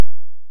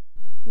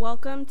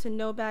Welcome to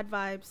No Bad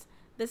Vibes.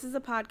 This is a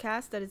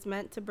podcast that is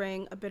meant to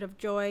bring a bit of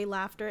joy,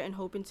 laughter, and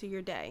hope into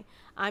your day.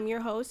 I'm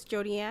your host,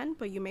 Jody Ann,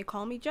 but you may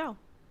call me Joe.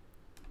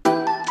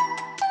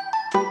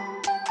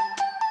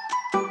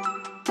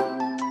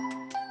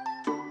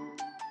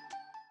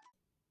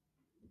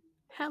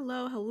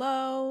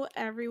 Hello,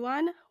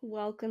 everyone.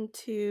 Welcome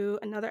to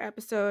another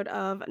episode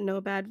of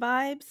No Bad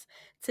Vibes.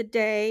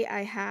 Today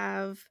I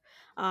have,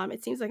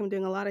 it seems like I'm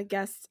doing a lot of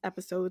guest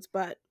episodes,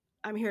 but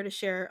I'm here to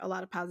share a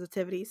lot of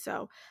positivity.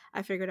 So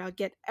I figured I'll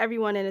get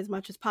everyone in as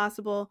much as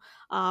possible.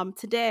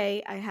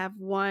 Today I have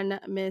one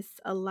Miss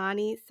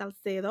Ylani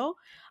Salcedo.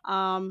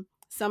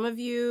 Some of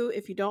you,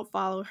 if you don't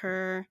follow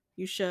her,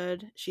 you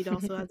should. She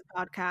also has a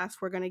podcast.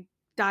 We're going to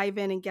dive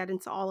in and get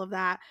into all of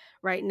that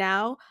right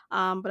now.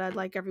 But I'd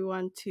like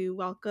everyone to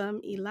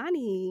welcome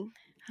Ylani.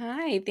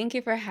 Hi, thank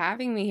you for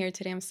having me here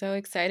today. I'm so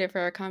excited for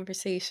our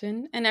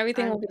conversation and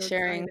everything I'm we'll be so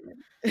sharing.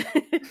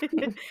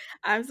 excited.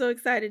 I'm so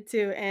excited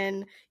too.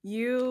 And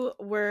you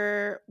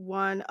were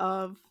one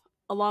of,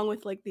 along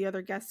with like the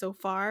other guests so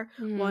far,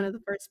 one hmm of the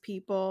first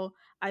people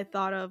I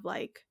thought of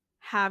like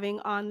having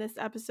on this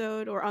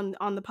episode or on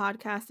the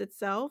podcast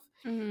itself,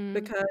 hmm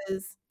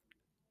because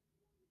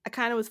I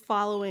kind of was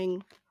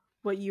following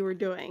what you were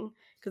doing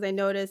because I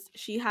noticed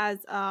she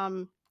has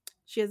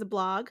a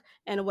blog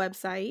and a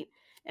website,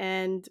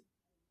 and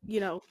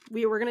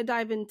we were going to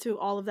dive into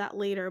all of that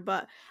later,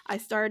 but I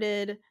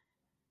started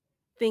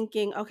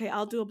thinking, okay,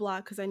 I'll do a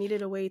blog because I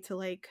needed a way to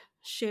like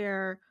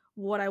share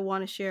what I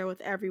want to share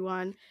with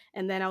everyone.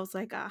 And then I was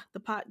like,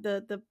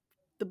 the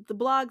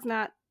blog's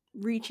not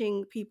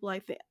reaching people I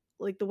think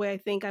like the way I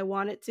think I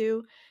want it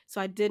to.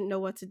 So I didn't know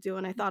what to do,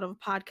 and I thought of a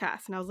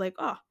podcast, and I was like,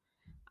 oh,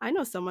 I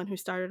know someone who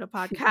started a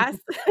podcast.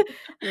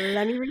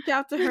 Let me reach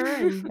out to her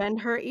and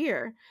bend her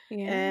ear.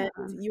 Yeah,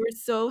 And you were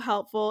so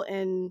helpful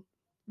and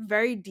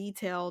very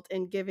detailed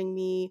in giving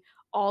me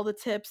all the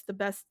tips, the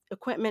best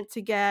equipment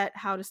to get,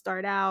 how to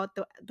start out,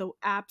 the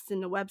apps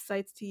and the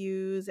websites to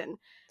use, and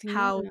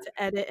how yeah. to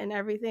edit and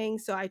everything.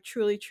 So I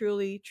truly,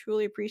 truly,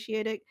 truly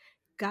appreciate it.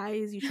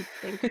 Guys, you should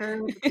thank her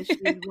because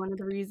she is one of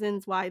the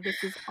reasons why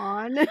this is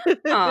on.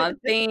 Oh,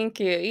 thank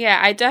you. Yeah,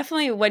 I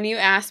definitely when you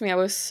asked me, I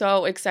was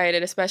so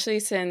excited, especially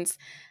since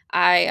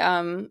I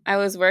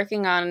was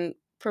working on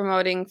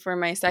promoting for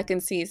my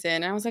second season.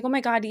 And I was like, "Oh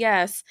my God,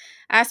 yes.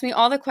 Ask me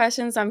all the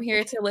questions. I'm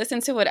here to listen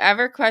to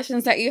whatever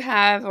questions that you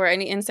have or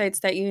any insights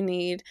that you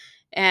need."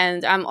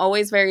 And I'm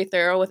always very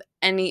thorough with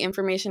any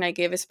information I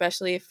give,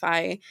 especially if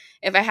I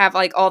have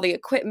like all the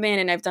equipment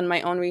and I've done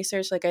my own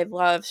research, like I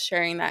love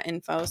sharing that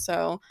info.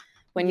 So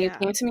when you Yeah,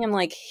 came to me, I'm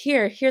like,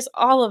 here's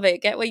all of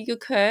it. Get what you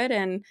could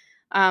and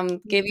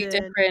you give you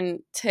did.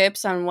 different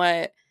tips on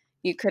what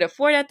you could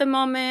afford at the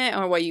moment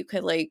or what you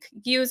could like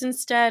use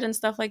instead and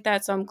stuff like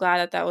that. So I'm glad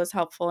that that was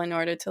helpful in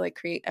order to like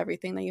create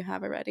everything that you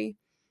have already.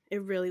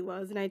 It really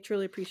was, and I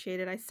truly appreciate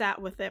it. I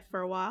sat with it for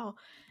a while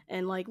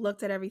and like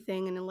looked at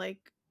everything, and then,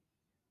 like,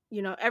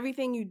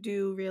 everything you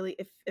do really,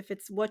 if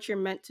it's what you're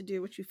meant to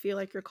do, what you feel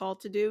like you're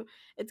called to do,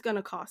 it's going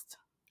to cost.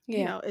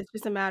 Yeah. It's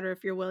just a matter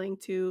if you're willing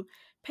to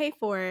pay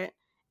for it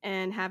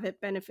and have it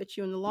benefit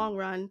you in the long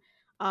run.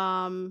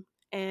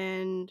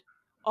 And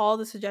all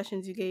the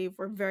suggestions you gave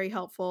were very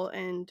helpful,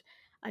 and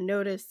I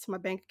noticed my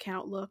bank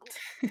account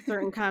looked a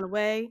certain kind of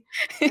way,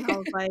 and I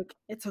was like,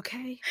 it's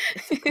okay.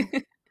 It's okay.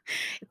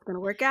 It's gonna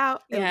work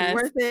out. It'll be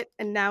Yes. worth it.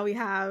 And now we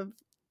have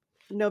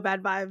No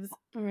Bad Vibes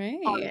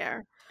on Right.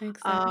 air.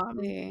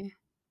 Um, Exactly.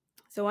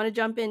 so I want to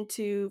jump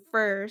into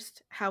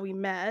first how we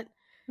met.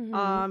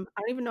 hmm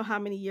I don't even know how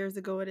many years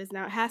ago it is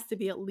now. It has to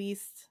be at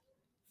least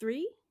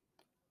three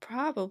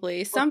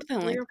Probably or something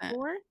three like or that.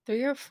 four.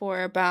 3 or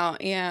 4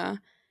 about, yeah.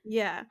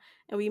 Yeah,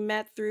 and we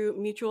met through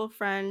mutual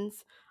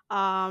friends.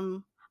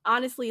 Um,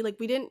 Honestly, like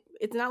we didn't.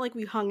 It's not like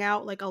we hung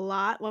out like a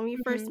lot when we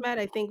first hmm met.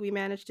 I think we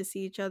managed to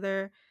see each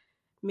other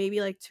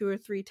maybe like two or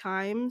three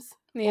times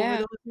over Yeah.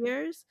 those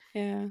years.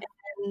 Yeah.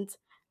 And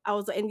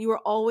and you were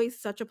always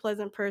such a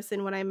pleasant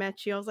person when I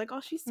met you. I was like,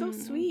 "Oh, she's so Mm,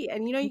 sweet."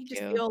 And thank you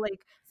just you. feel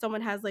like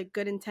someone has like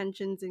good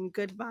intentions and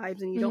good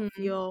vibes, and you don't hmm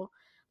feel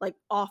like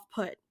off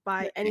put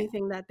by Right.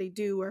 anything that they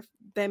do or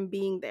them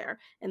being there.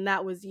 And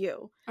that was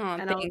you. Oh,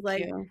 And I was thank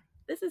like, you.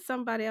 this is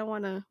somebody I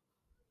want to,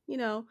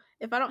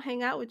 if I don't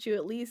hang out with you,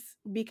 at least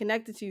be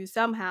connected to you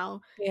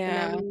somehow. And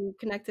then Yeah. we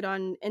connected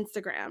on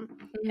Instagram,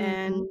 Mhm.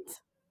 and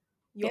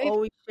you Yeah,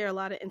 always share a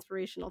lot of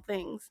inspirational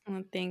things.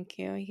 oh, thank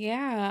you.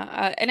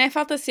 Yeah, and I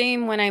felt the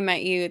same when I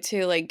met you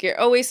too. Like you're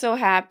always so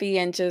happy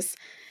and just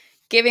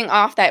giving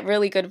off that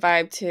really good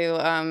vibe too.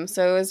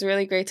 So it was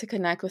really great to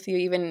connect with you,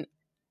 even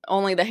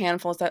only the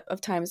handfuls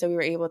of times that we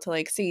were able to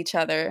like see each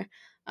other,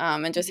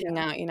 and just hang Yeah.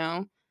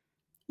 out.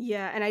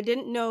 Yeah, and I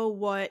didn't know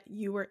what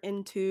you were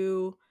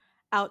into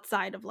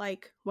outside of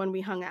like when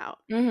we hung out.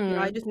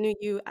 I Mm-hmm. just knew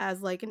you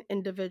as like an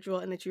individual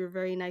and that you were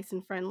very nice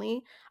and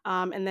friendly.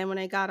 And then when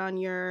I got on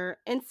your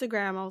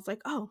Instagram, I was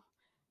like, oh,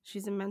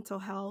 she's in mental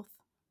health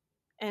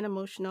and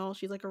emotional.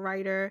 She's like a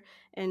writer,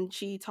 and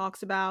she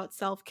talks about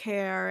self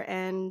care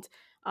and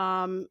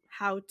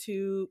how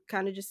to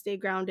kind of just stay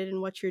grounded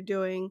in what you're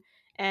doing.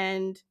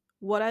 And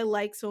what I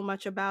like so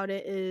much about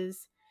it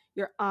is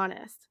you're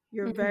honest.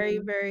 You're very,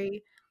 Mhm.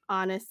 very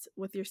honest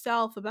with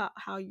yourself about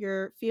how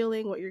you're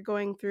feeling, what you're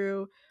going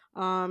through.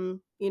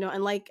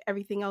 And like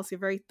everything else, you're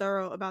very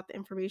thorough about the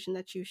information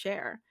that you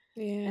share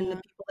and the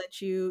Yeah. people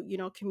that you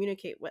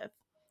communicate with.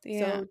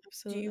 Yeah, So,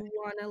 do you absolutely.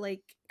 want to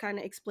like kind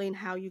of explain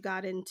how you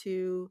got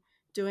into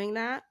doing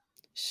that?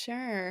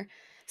 Sure.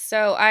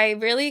 So I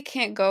really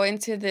can't go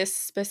into this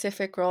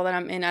specific role that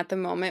I'm in at the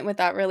moment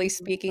without really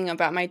Mhm. speaking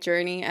about my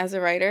journey as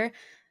a writer.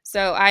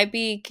 So I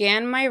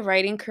began my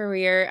writing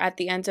career at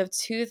the end of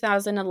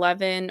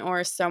 2011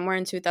 or somewhere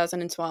in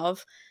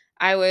 2012.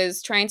 I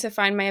was trying to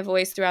find my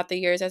voice throughout the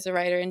years as a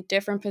writer in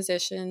different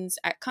positions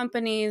at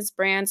companies,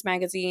 brands,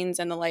 magazines,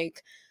 and the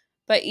like.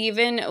 But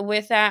even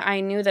with that,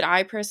 I knew that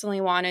I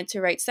personally wanted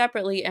to write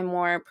separately and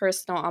more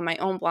personal on my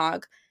own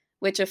blog,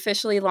 which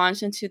officially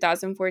launched in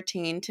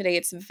 2014. Today,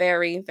 it's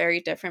very, very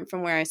different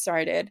from where I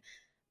started.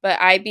 But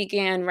I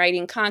began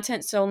writing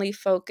content solely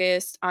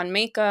focused on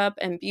makeup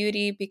and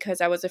beauty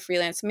because I was a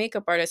freelance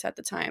makeup artist at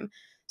the time.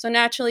 So,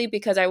 naturally,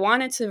 because I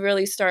wanted to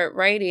really start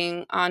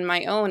writing on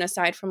my own,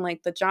 aside from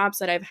like the jobs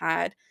that I've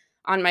had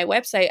on my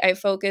website, I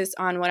focused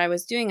on what I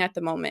was doing at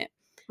the moment.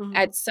 Mhm.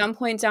 At some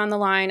point down the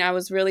line, I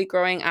was really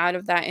growing out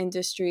of that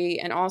industry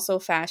and also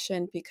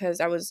fashion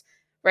because I was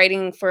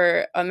writing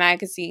for a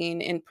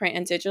magazine in print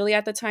and digitally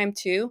at the time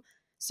too.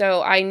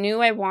 So I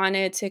knew I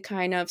wanted to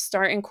kind of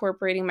start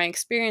incorporating my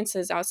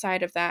experiences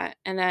outside of that.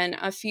 And then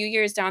a few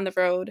years down the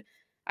road,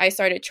 I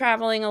started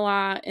traveling a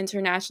lot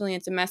internationally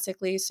and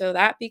domestically. So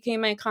that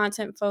became my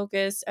content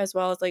focus as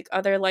well as like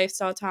other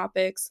lifestyle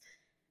topics.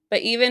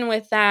 But even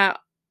with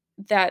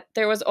that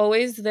there was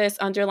always this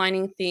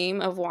underlining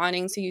theme of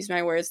wanting to use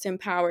my words to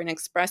empower and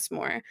express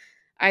more.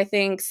 I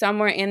think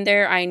somewhere in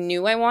there, I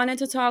knew I wanted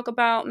to talk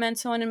about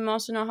mental and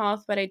emotional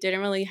health, but I didn't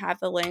really have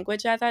the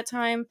language at that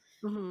time.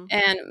 Mhm.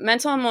 And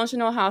mental and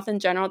emotional health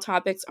and general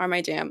topics are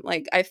my jam.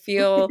 Like I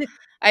feel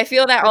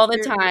that all the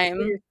That's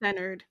where time. you're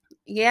centered.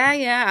 Yeah,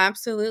 yeah,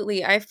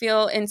 absolutely. I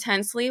feel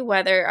intensely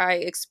whether I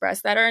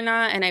express that or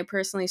not. And I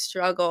personally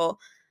struggle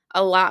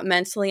a lot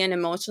mentally and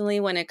emotionally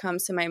when it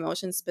comes to my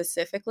emotions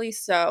specifically.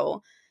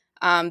 So,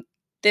 um,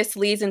 this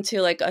leads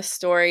into like a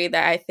story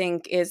that I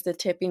think is the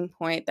tipping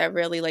point that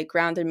really like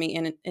grounded me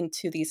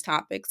into these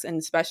topics and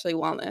especially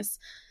wellness.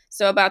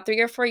 So, about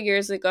 3 or 4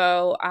 years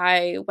ago,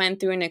 I went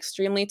through an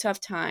extremely tough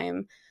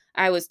time.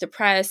 I was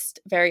depressed,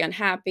 very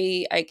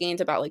unhappy. I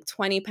gained about like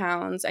 20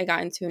 pounds. I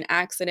got into an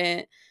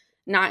accident,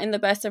 not in the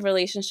best of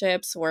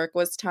relationships. Work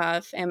was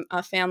tough, and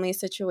a family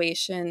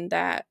situation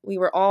that we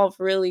were all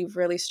really,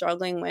 really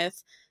struggling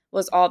with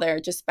was all there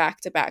just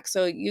back to back.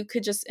 So you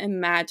could just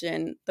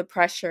imagine the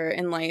pressure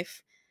in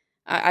life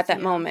at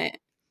that Yeah, moment.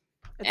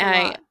 it's a I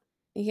lot.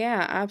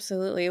 Yeah,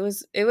 absolutely.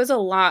 It was a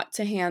lot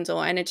to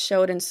handle and it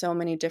showed in so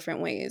many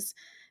different ways.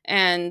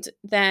 And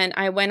then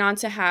I went on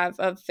to have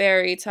a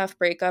very tough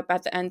breakup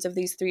at the end of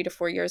these 3 to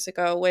 4 years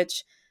ago,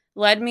 which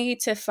led me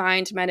to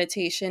find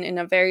meditation in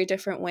a very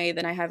different way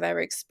than I have ever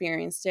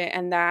experienced it.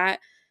 And that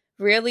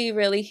really,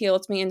 really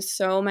healed me in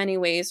so many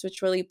ways,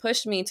 which really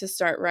pushed me to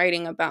start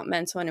writing about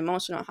mental and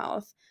emotional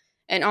health.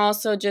 And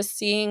also just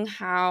seeing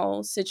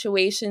how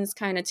situations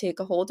kind of take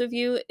a hold of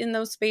you in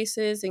those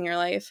spaces in your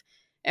life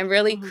and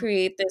really Mhm.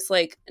 create this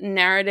like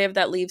narrative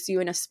that leaves you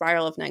in a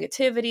spiral of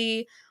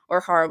negativity or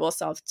horrible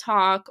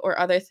self-talk or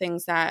other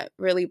things that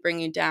really bring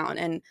you down.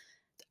 And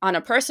on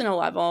a personal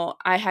level,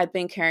 I had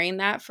been carrying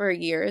that for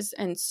years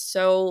and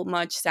so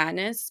much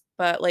sadness,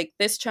 but like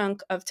this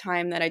chunk of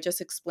time that I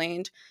just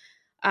explained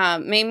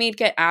made me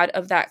get out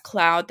of that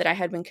cloud that I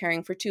had been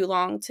carrying for too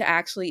long to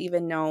actually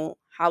even know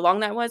how long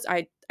that was.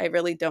 I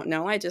really don't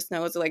know. I just know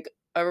it was like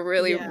a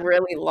really, Yeah,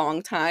 really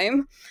long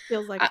time.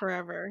 feels like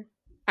forever.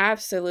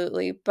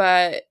 Absolutely.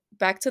 But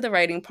back to the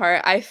writing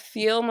part, I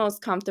feel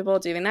most comfortable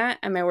doing that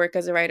and my work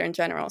as a writer in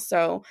general.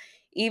 So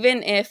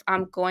even if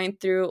I'm going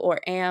through or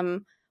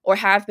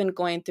have been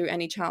going through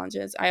any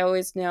challenges, I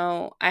always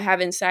know I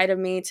have inside of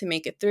me to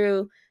make it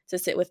through, to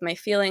sit with my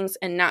feelings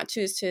and not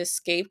choose to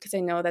escape because I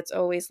know that's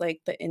always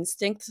like the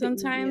instinct The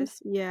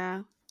sometimes easiest.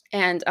 Yeah.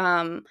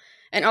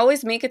 and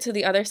always make it to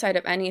the other side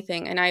of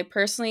anything. And I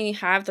personally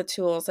have the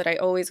tools that I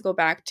always go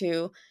back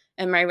to,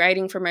 and my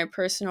writing for my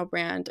personal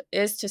brand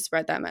is to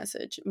spread that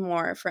message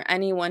more for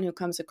anyone who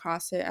comes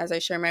across it as I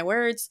share my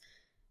words,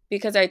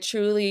 because I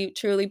truly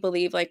truly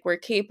believe like we're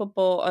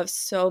capable of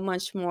so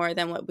much more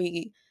than what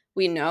we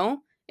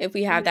know if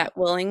we have Yeah. that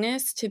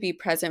willingness to be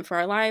present for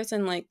our lives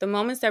and like the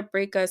moments that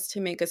break us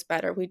to make us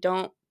better. We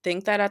don't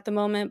think that at the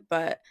moment,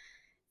 but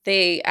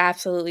they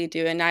absolutely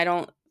do, and I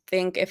don't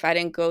think if I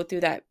didn't go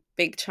through that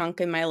big chunk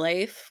in my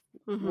life,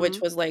 which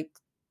Mhm. was, like,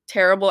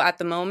 terrible at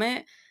the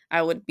moment,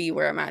 I would be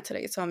where I'm at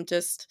today, so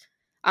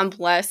I'm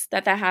blessed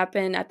that that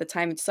happened. At the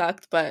time, it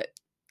sucked, but,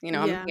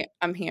 Yeah.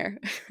 I'm here.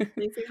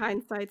 They say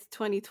hindsight's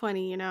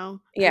 20/20. I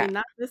Yeah, mean,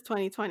 not this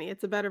 20/20,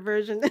 it's a better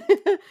version.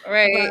 But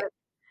right.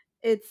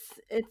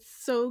 it's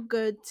so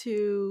good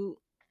to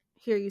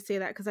hear you say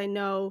that because I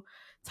know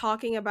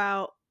talking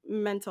about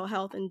mental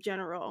health in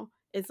general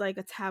is like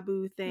a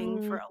taboo thing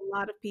for Mm, a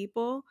lot of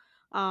people.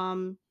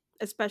 Um,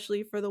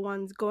 especially for the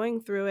ones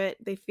going through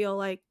it, they feel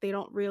like they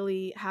don't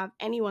really have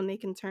anyone they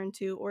can turn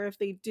to, or if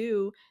they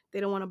do, they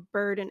don't want to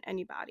burden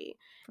anybody.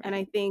 And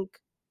I Right. think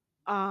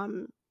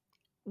um,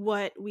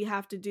 what we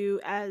have to do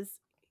as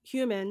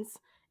humans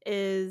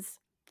is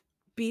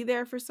be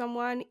there for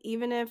someone,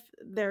 even if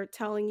they're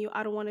telling you,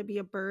 I don't want to be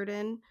a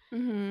burden.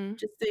 Mhm.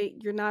 Just say,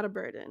 you're not a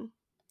burden.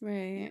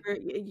 Right.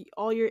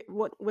 All your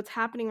what's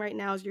happening right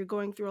now is you're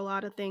going through a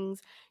lot of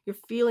things, you're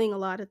feeling a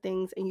lot of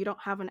things, and you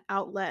don't have an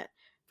outlet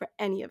for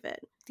any of it.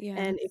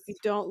 And if you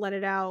Yes. don't let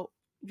it out,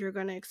 you're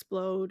going to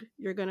explode,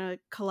 you're going to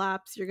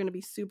collapse, you're going to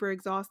be super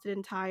exhausted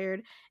and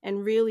tired.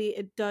 And really,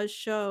 it does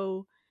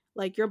show,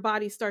 like, your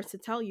body starts to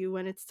tell you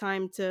when it's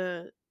time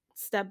to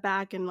step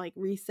back and like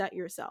reset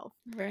yourself,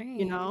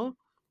 you Right. know.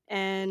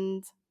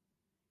 And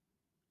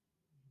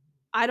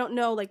I don't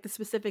know, like, the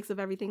specifics of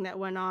everything that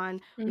went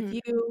on with Mhm.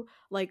 you,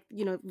 like,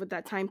 with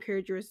that time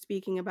period you were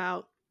speaking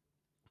about.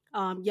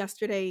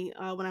 Yesterday,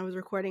 when I was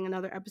recording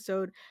another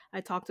episode,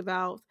 I talked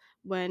about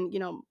when,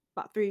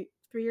 about three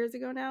years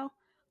ago now,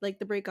 like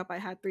the breakup I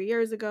had 3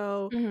 years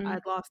ago. I Mhm.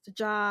 had lost a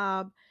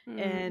job,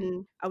 Mhm.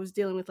 and I was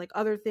dealing with like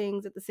other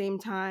things at the same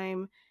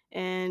time.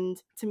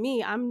 And to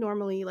me, I'm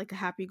normally like a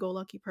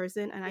happy-go-lucky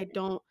person, and I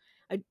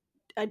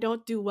I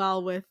don't do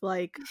well with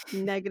like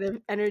negative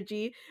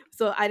energy.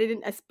 So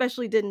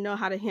especially didn't know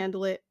how to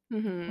handle it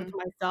with Mhm.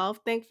 myself.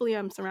 Thankfully,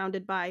 I'm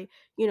surrounded by,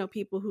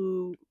 people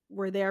who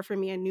were there for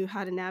me and knew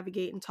how to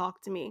navigate and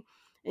talk to me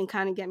and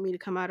kind of get me to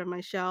come out of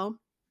my shell.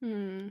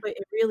 Mhm. But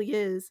it really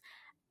is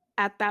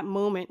at that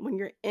moment when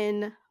you're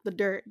in the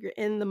dirt, you're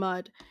in the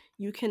mud,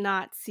 you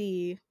cannot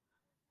see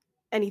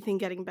anything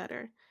getting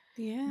better.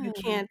 You Yeah.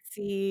 can't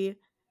see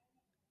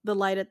the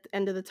light at the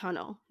end of the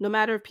tunnel. No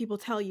matter if people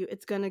tell you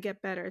it's going to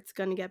get better, it's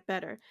going to get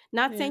better.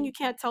 Not Yeah. saying you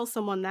can't tell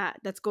someone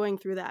that's going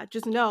through that.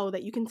 Just know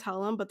that you can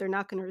tell them, but they're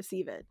not going to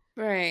receive it.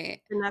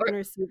 Right. They're not Or going to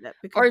receive it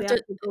because or they have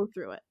ju to go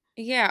through it.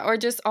 yeah, or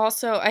just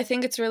also I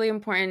think it's really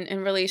important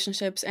in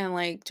relationships and,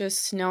 like,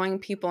 just knowing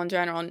people in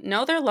general,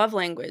 know their love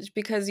language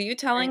because you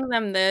Right. telling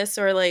them this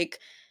or, like,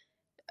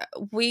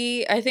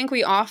 I think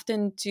we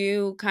often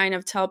do kind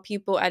of tell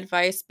people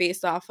advice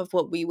based off of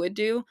what we would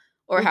do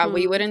or how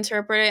we would Mhm.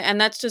 interpret it, and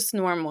that's just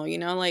normal,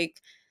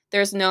 like,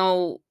 there's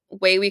no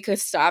way we could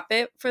stop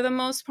it for the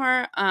most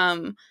part,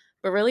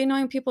 but really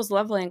knowing people's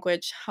love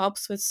language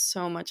helps with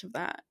so much of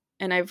that,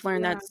 and I've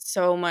learned Yeah. that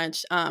so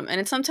much, and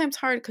it's sometimes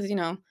hard because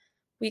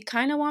we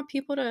kinda want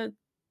people to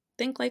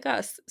think like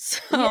us,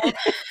 so, Yeah.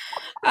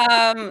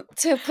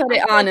 to put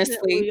it Unfortunately,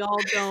 honestly.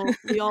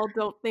 we all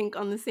don't think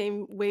on the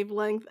same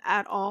wavelength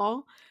at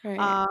all.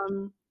 Right,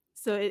 Um,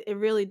 so it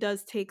really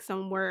does take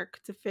some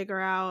work to figure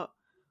out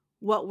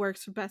what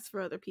works best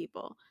for other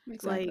people.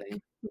 Like,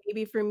 exactly.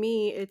 maybe for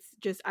me, it's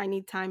just I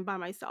need time by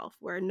myself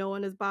where no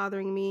one is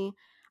bothering me.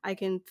 I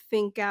can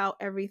think out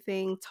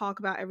everything, talk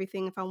about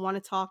everything. If I want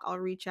to talk, I'll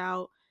reach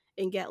out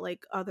and get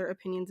like other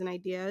opinions and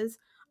ideas.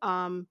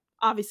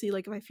 Obviously,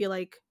 like if I feel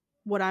like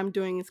what I'm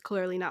doing is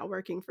clearly not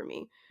working for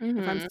me.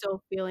 If I'm Mhm.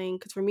 still feeling,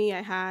 because for me,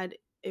 I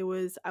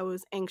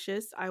was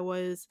anxious, I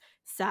was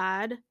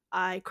sad,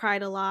 I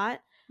cried a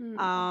lot. Mm.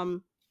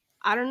 Um,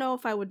 I don't know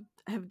if I would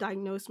have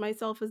diagnosed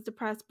myself as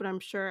depressed, but I'm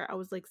sure I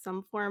was like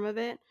some form of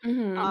it.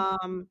 Mhm.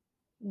 Um,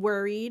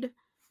 Worried,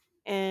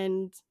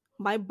 and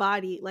my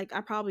body, like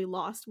I probably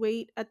lost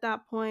weight at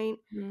that point.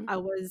 Mhm. I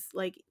was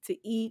like to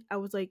eat, I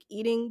was like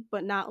eating,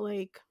 but not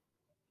like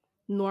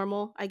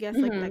normal, I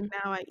guess. Like Mhm.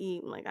 now I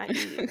eat.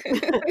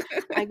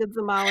 I could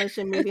demolish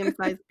a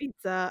medium-sized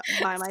pizza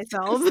by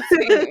myself.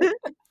 Same.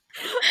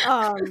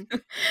 um,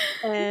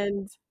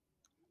 and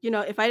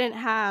if I didn't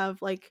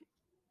have like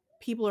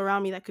people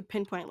around me that could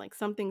pinpoint like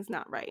something's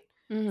not right.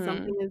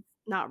 Something Mhm. is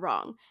not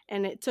wrong.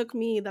 And it took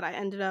me that I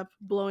ended up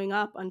blowing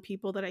up on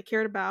people that I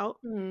cared about,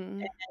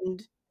 Mm.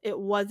 and it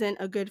wasn't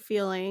a good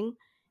feeling.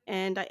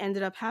 And I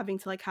ended up having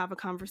to like have a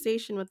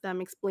conversation with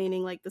them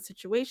explaining like the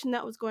situation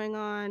that was going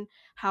on,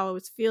 how I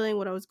was feeling,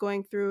 what I was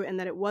going through, and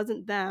that it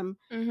wasn't them.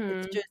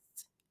 It's Mhm. just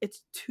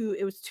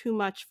it was too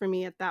much for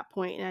me at that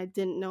point, and I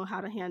didn't know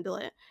how to handle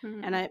it.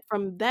 And Mhm. I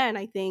from then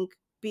I think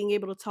being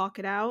able to talk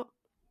it out,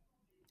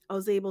 I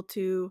was able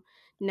to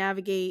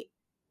navigate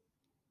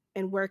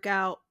and work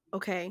out,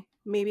 okay,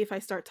 maybe if I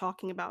start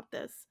talking about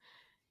this,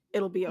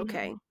 it'll be Mhm.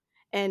 okay.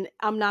 And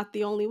I'm not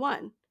the only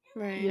one.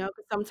 Right.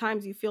 'Cause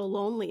sometimes you feel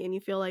lonely and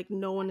you feel like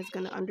no one is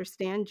going to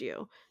understand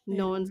you.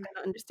 No Yeah. one's going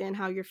to understand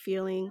how you're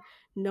feeling.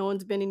 No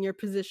one's been in your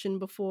position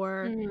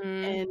before.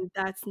 Mhm. And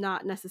that's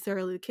not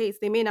necessarily the case.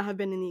 They may not have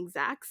been in the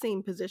exact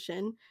same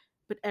position,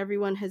 but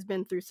everyone has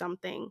been through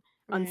something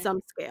on Right.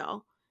 some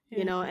scale,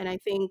 Yeah. and I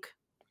think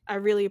I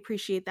really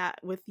appreciate that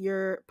with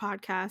your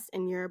podcast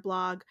and your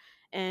blog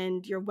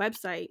and your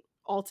website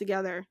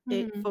altogether.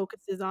 It Mhm.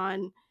 focuses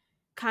on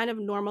kind of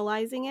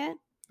normalizing it,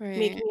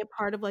 Right. making it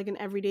part of like an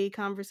everyday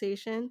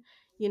conversation,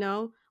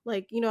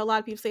 Like, a lot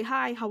of people say,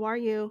 "Hi, how are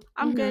you?"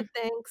 "I'm good, Mhm.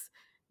 thanks."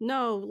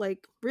 No,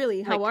 like,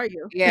 really, how Like, are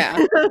you?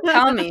 yeah.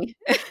 Tell me.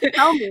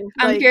 Tell me,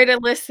 I'm like here to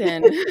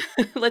listen.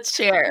 Let's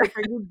share. like,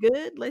 "Are you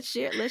good? Let's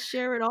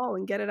share it all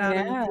and get it out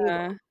on the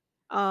table." Yeah.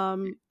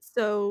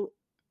 So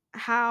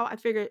how I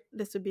figured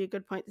this would be a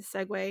good point to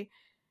segue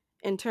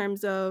in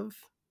terms of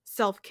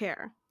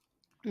self-care,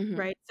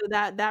 Mhm. right? So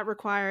that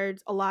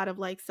required a lot of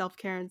like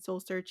self-care and soul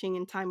searching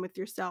and time with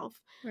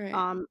yourself.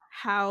 Right.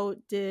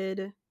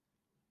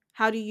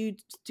 How do you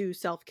do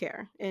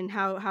self-care, and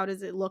how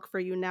does it look for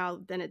you now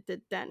than it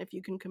did then, if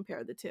you can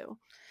compare the two?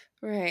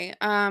 Right.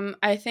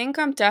 I think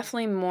I'm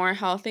definitely more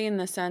healthy in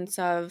the sense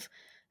of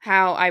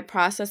how I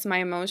process my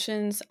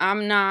emotions.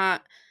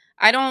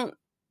 I don't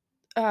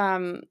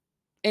um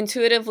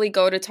intuitively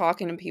go to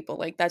talking to people.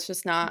 Like that's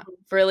just not Mhm.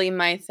 really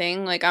my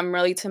thing. Like I'm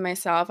really to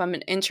myself. I'm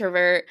an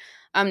introvert.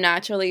 I'm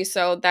naturally,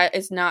 so that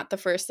is not the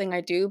first thing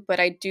I do, but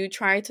I do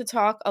try to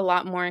talk a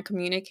lot more and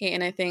communicate,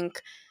 and I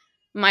think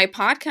my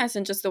podcast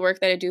and just the work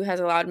that I do has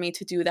allowed me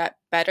to do that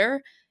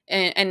better,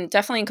 and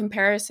definitely in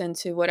comparison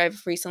to what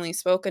I've recently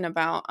spoken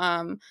about.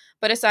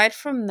 But aside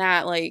from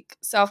that, like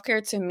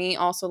self-care to me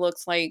also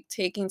looks like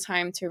taking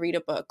time to read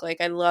a book.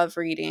 Like I love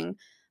reading.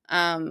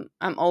 I'm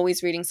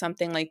always reading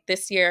something. Like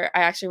this year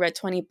I actually read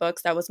 20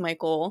 books. That was my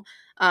goal.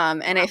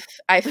 And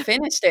I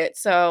finished it.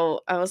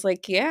 So I was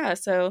like, yeah,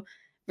 so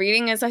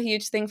reading is a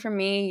huge thing for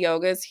me.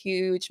 Yoga is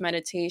huge,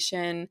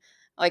 meditation,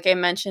 like I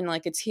mentioned,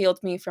 like it's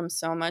healed me from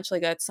so much.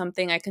 Like that's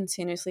something I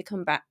continuously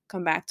come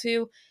back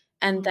to.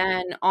 And Mhm.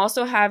 then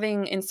also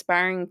having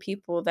inspiring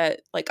people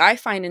that like I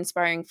find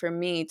inspiring for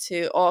me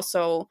to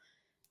also,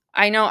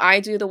 I know I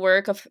do the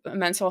work of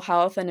mental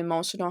health and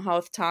emotional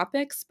health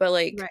topics, but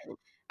like Right,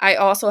 I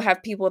also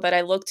have people that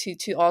I look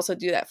to also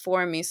do that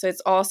for me. So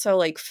it's also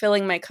like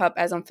filling my cup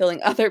as I'm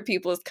filling other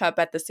people's cup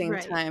at the same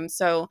right. time.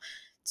 So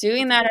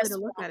doing That's a that good way to as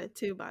look at it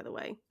too, by the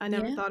way. I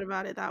never yeah. thought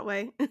about it that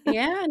way.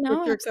 Yeah, Get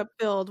no, your cup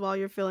filled while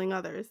you're filling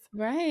others.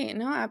 right.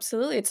 No,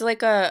 absolutely. It's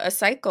like a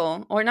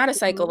cycle, or not a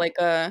cycle, Mhm. like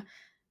a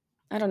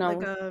I don't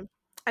Like know, a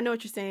I know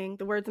what you're saying.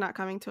 The word's not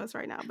coming to us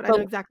right now, but I but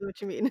know exactly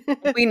what you mean.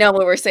 we know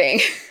what we're saying.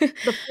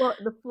 The flow,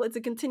 it's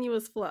a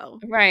continuous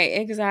flow. Right,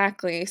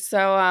 exactly.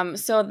 So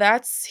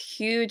that's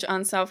huge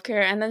on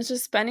self-care, and then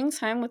just spending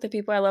time with the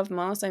people I love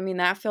most. I mean,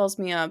 that fills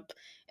me up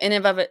in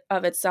and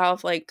of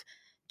itself, like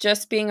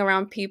just being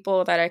around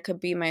people that I could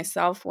be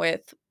myself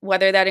with,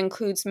 whether that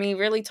includes me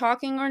really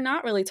talking or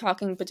not really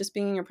talking, but just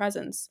being in your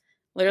presence.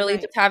 Literally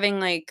Right, just having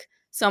like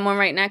someone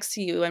right next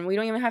to you and we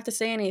don't even have to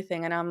say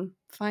anything and I'm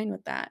fine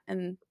with that.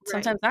 And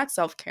right. sometimes that's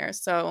self-care.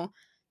 So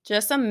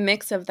just a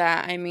mix of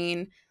that. I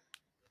mean,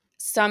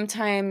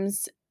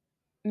 sometimes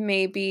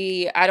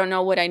maybe I don't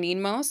know what I need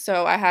most,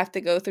 so I have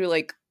to go through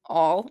like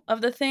all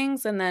of the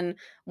things and then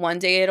one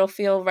day it'll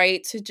feel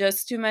right to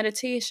just do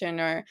meditation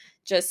or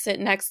just sit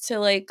next to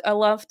like a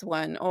loved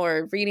one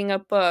or reading a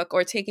book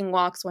or taking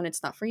walks when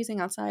it's not freezing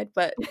outside,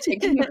 but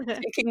taking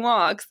taking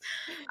walks.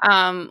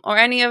 Or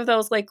any of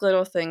those like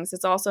little things.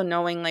 It's also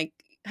knowing like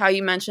how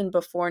you mentioned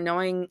before,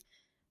 knowing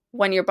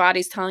when your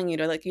body's telling you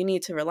to like you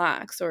need to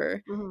relax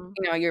or Mhm.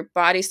 your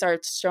body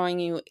starts showing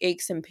you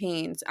aches and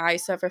pains. I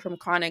suffer from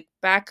chronic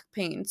back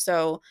pain,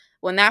 so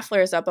when that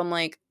flares up I'm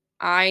like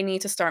I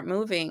need to start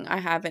moving. I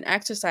haven't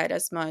exercised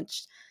as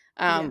much.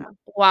 Yeah.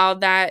 While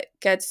that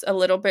gets a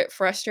little bit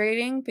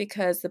frustrating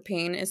because the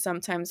pain is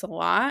sometimes a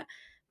lot,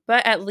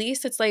 but at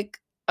least it's like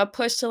a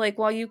push to like,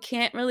 well, you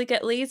can't really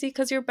get lazy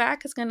because your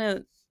back is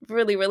gonna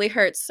really really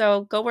hurt,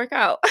 so go work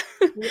out.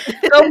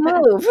 Go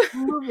move.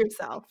 Move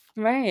yourself.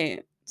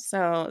 Right.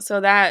 So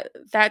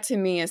that to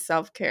me is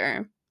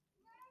self-care.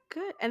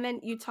 Good. And then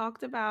you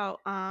talked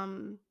about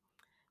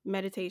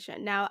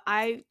meditation. Now,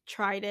 I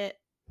tried it,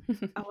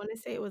 I want to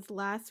say it was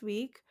last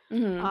week,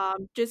 Mhm.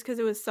 just because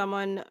it was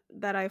someone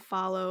that I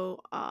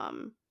follow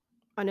on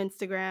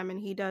Instagram, and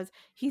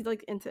he's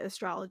like into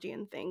astrology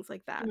and things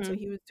like that. So Mhm.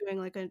 he was doing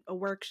like a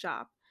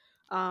workshop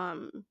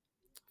um,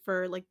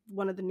 for like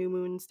one of the new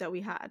moons that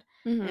we had,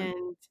 Mhm.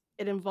 and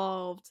it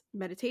involved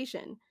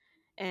meditation.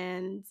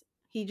 And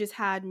he just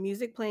had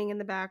music playing in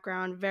the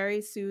background,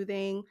 very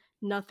soothing,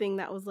 nothing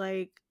that was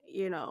like,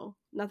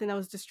 nothing that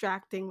was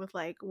distracting with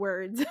like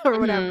words or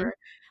Mhm.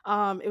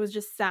 whatever. It was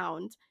just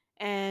sound.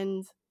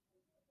 And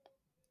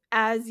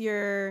as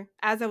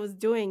I was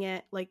doing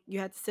it, like you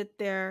had to sit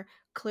there,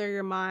 clear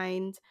your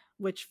mind,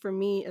 which for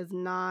me is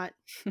not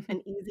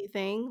an easy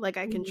thing. Like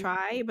I can Mhm.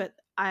 try, but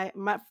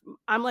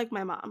I'm like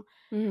my mom.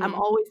 I'm Mhm.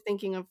 always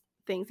thinking of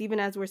things, even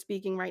as we're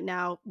speaking right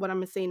now, what I'm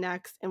gonna say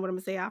next and what I'm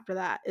gonna say after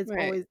that is Right.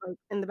 always like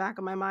in the back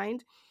of my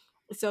mind.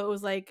 So it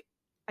was like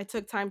I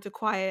took time to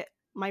quiet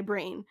my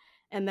brain.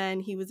 And then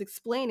he was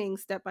explaining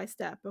step by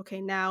step.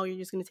 Okay, now you're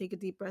just going to take a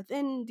deep breath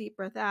in, deep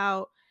breath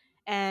out.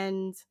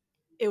 And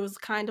it was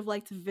kind of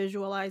like to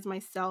visualize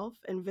myself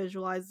and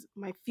visualize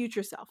my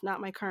future self, not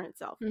my current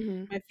self,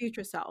 Mhm. my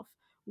future self,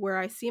 where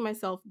I see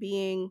myself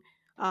being,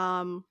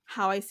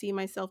 how I see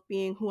myself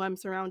being, who I'm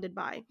surrounded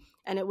by.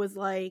 And it was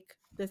like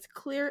this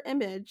clear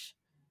image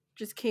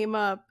just came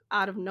up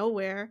out of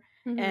nowhere,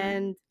 Mhm.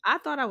 and I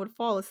thought I would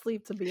fall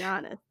asleep, to be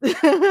honest.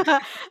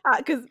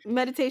 Because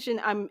meditation,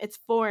 it's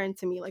foreign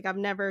to me. Like I've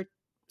never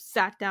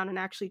sat down and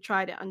actually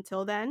tried it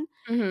until then.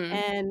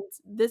 Mhm. And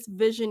this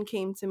vision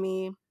came to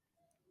me,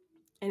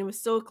 and it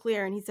was so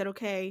clear. And he said,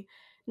 "Okay,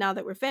 now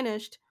that we're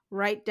finished,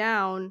 write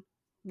down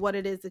what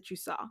it is that you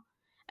saw."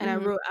 and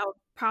Mhm. I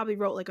probably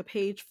wrote like a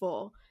page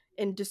full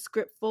in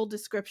full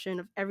description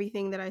of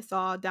everything that I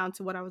saw, down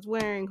to what I was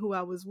wearing, who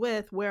I was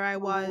with, where I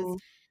was,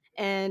 Ooh.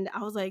 and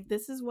I was like,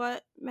 this is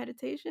what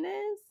meditation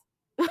is.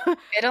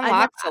 It I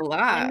never unlocks a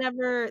I lot.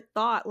 never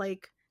thought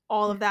like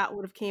all of that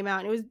would have came out.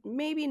 And it was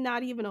maybe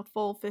not even a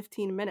full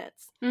 15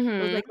 minutes.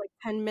 It was Mhm. like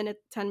 10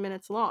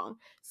 minutes long.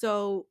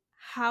 So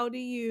how do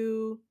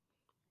you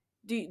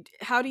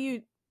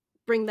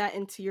bring that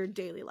into your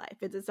daily life?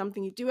 Is it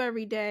something you do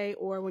every day,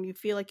 or when you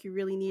feel like you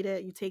really need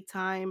it, you take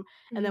time?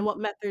 And then Mhm. what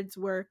methods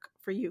work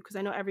for you? Because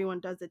I know everyone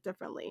does it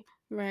differently.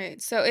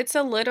 Right. So it's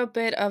a little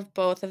bit of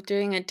both, of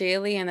doing it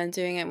daily and then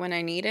doing it when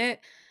I need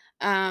it.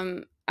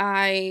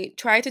 I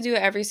try to do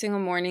it every single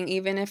morning,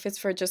 even if it's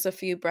for just a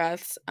few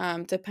breaths,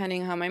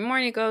 depending how my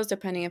morning goes,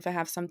 depending if I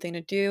have something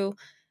to do,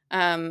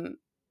 um,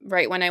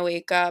 right when I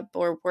wake up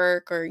or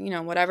work or,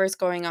 whatever's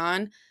going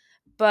on.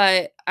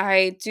 But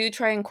I do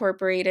try and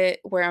incorporate it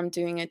where I'm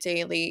doing it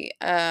daily.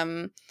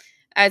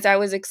 As I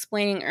was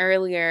explaining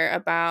earlier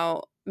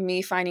about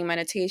me finding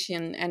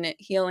meditation and it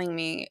healing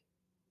me,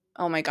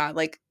 oh my god,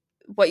 like,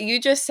 what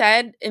you just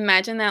said,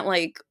 imagine that,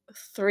 like,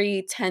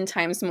 3, 10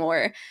 times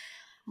more.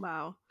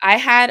 Wow. I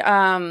had,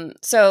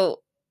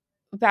 so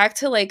back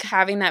to, like,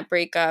 having that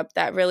breakup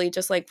that really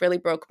just, like, really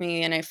broke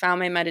me, and I found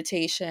my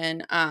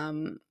meditation.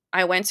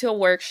 I went to a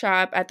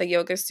workshop at the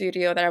yoga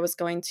studio that I was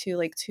going to,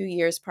 like, 2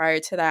 years prior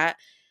to that,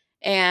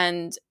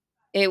 and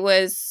it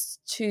was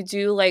to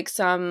do like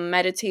some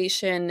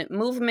meditation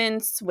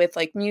movements with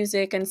like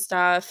music and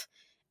stuff,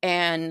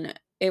 and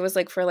it was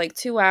like for like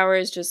 2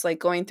 hours just like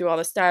going through all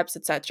the steps,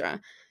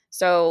 etc.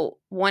 So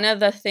one of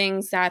the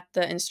things that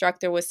the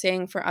instructor was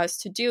saying for us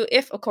to do,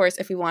 if of course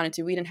if we wanted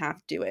to, we didn't have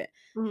to do it,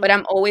 but Mhm.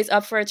 I'm always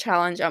up for a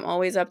challenge. I'm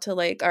always up to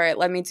like, all right,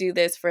 let me do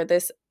this for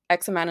this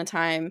x amount of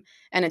time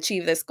and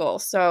achieve this goal.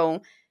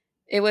 So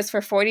it was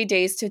for 40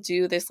 days to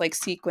do this like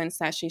sequence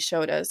that she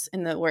showed us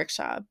in the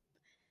workshop.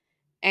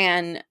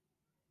 And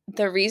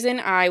the reason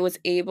I was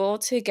able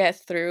to get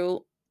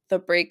through the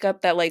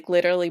breakup that, like,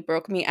 literally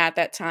broke me at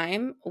that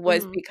time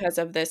was Mhm. because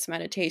of this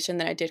meditation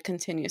that I did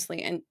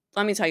continuously, and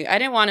let me tell you, I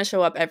didn't wanna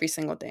show up every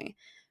single day,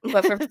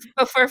 but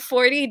for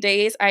 40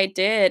 days, I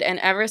did, and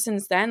ever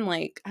since then,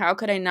 like, how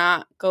could I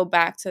not go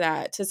back to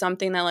that, to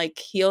something that, like,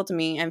 healed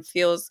me and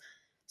feels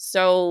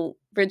so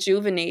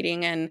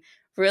rejuvenating and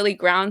really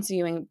grounds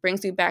you and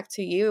brings you back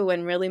to you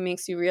and really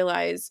makes you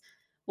realize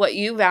what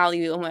you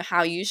value and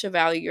how you should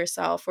value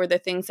yourself, or the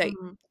things that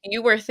Mhm.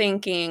 you were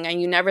thinking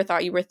and you never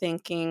thought you were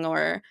thinking,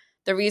 or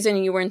the reason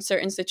you were in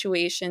certain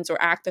situations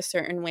or act a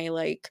certain way.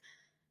 Like,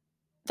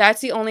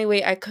 that's the only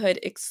way I could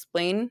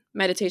explain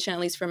meditation, at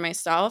least for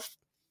myself.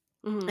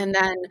 Mhm. And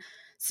then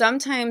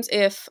sometimes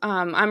if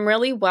I'm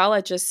really well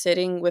at just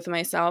sitting with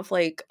myself,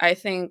 like, I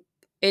think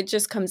it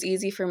just comes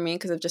easy for me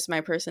because of just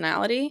my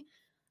personality.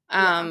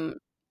 Yeah. um,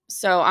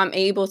 so I'm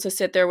able to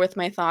sit there with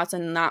my thoughts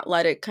and not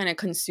let it kind of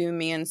consume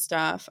me and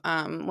stuff.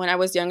 When I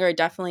was younger, I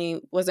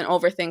definitely was an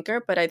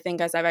overthinker, but I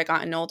think as I've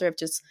gotten older, I've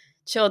just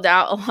chilled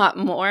out a lot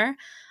more.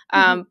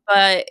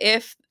 But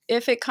if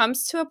it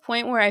comes to a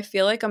point where I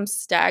feel like I'm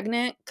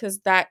stagnant, because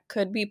that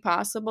could be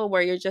possible,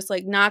 where you're just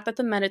like, not that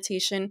the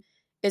meditation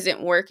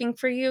isn't working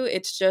for you,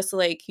 it's just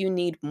like you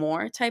need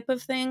more type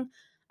of thing.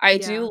 I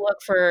do Yeah.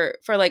 look for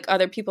like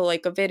other people,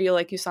 like a video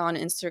like you saw on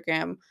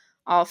Instagram.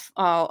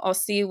 I'll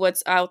see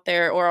what's out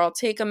there, or I'll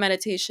take a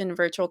meditation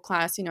virtual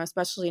class,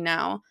 especially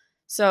now.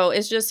 So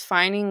it's just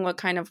finding what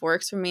kind of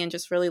works for me and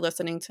just really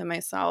listening to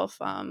myself,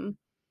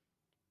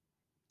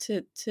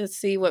 to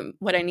see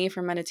what I need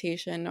for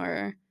meditation,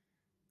 or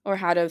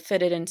how to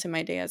fit it into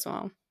my day as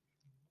well.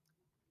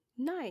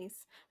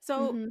 Nice.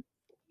 So Mhm.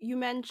 you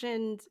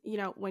mentioned,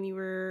 when you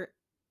were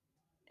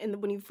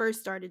when you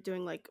first started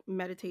doing like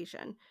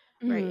meditation,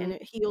 right? And Mhm.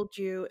 it healed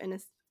you in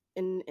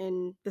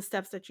the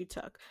steps that you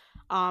took.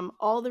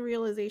 All the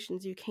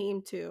realizations you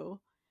came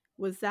to,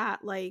 was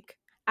that like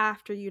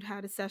after you'd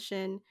had a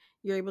session,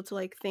 you're able to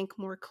like think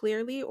more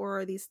clearly, or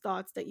are these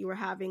thoughts that you were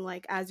having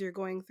like as you're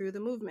going through the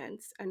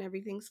movements and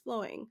everything's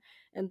flowing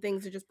and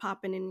things are just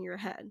popping in your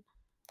head?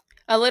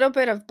 A little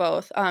bit of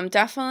both.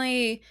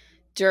 Definitely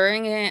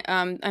during it,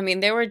 I mean,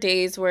 there were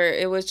days where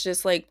it was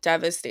just like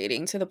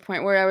devastating, to the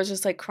point where I was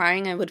just like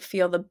crying. I would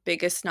feel the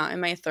biggest knot in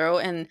my throat,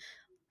 and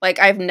like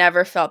I've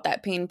never felt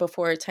that pain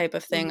before type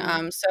of thing.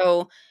 Hmm.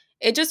 So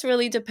it just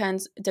really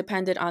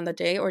depended on the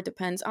day, or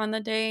depends on the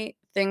day.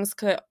 Things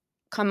could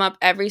come up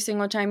every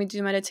single time you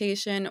do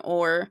meditation,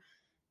 or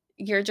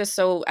you're just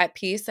so at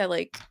peace that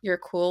like you're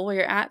cool where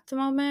you're at the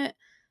moment.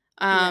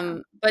 Yeah.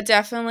 But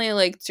definitely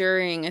like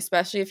during,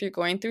 especially if you're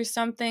going through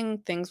something,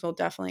 things will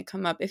definitely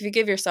come up if you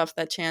give yourself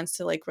that chance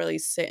to like really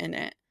sit in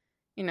it.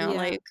 Yeah,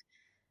 Like,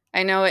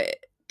 I know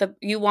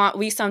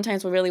we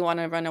sometimes will really want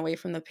to run away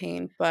from the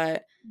pain,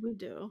 but we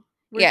do.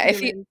 We're yeah,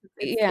 if you humans.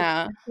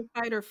 yeah, It's the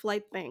fight or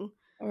flight thing.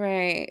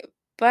 right.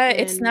 But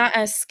it's And not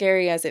as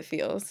scary as it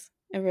feels.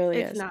 It really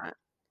it's is. not.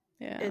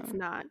 Yeah. It's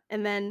not.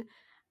 And then,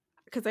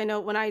 because I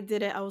know when I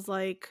did it, I was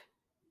like,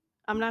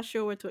 I'm not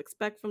sure what to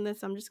expect from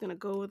this. I'm just going to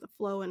go with the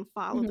flow and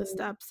follow the Mhm.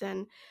 steps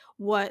and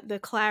what the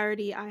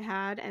clarity I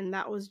had. And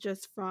that was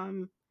just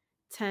from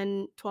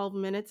 10, 12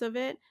 minutes of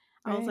it.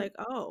 I was Right. like,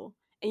 oh,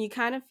 and you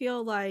kind of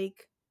feel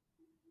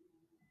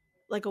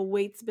like a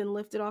weight's been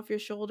lifted off your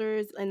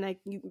shoulders and like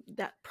you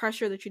that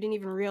pressure that you didn't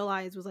even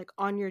realize was like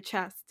on your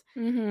chest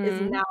is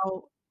Mhm.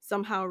 now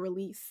somehow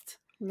released,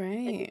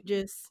 and Right.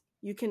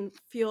 you can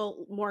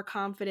feel more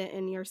confident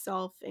in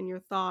yourself and your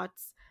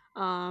thoughts,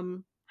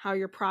 how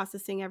you're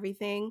processing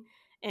everything.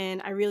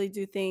 And I really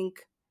do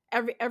think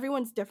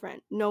everyone's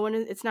different. No one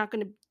is It's not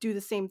going to do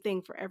the same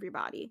thing for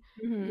everybody.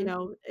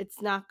 Mhm.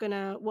 It's not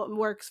gonna what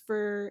works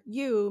for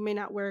you may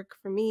not work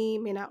for me,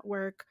 may not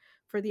work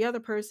for the other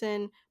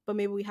person, but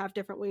maybe we have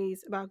different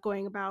ways about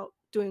going about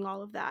doing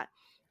all of that.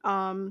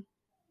 um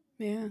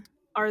Yeah.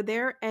 are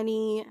there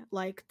any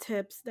like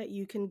tips that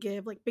you can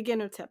give, like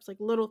beginner tips, like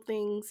little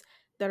things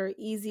that are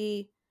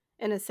easy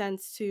in a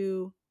sense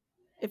to,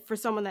 if for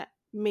someone that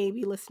may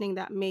be listening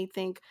that may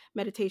think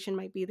meditation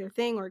might be their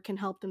thing or it can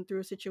help them through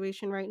a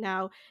situation right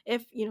now,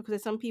 if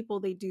because some people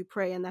they do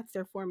pray and that's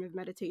their form of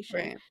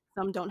meditation, Right.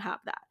 some don't have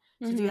that.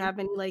 So do you Mhm. have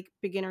any like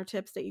beginner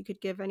tips that you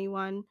could give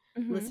anyone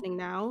Mhm. listening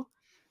now?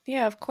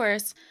 Yeah, of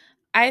course.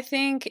 I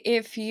think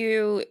if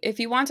you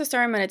want to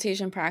start a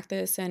meditation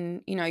practice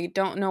and you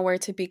don't know where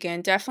to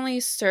begin,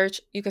 definitely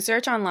search. You can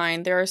search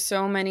online. There are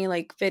so many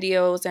like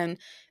videos and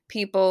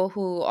people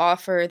who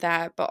offer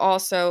that, but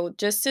also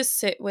just to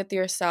sit with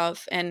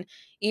yourself and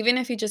even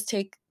if you just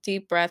take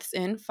deep breaths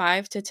in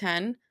 5 to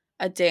 10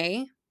 a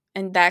day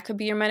and that could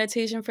be your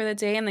meditation for the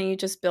day and then you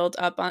just build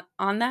up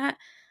on that.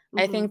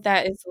 I Mm-hmm. think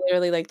that is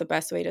literally like the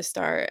best way to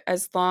start.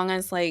 As long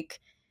as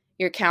like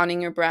you're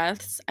counting your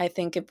breaths, I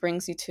think it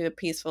brings you to a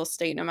peaceful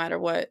state no matter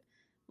what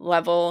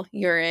level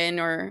you're in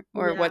or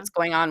Yeah. what's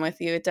going on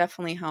with you. It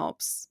definitely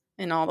helps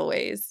in all the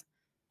ways.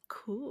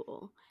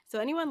 Cool. So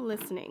anyone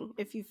listening,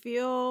 if you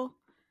feel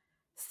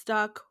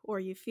stuck or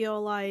you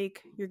feel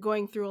like you're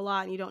going through a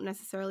lot and you don't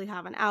necessarily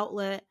have an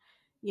outlet,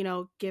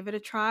 give it a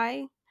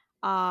try.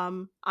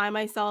 I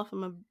myself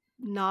am a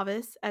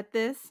novice at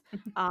this,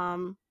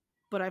 um,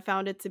 but I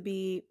found it to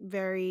be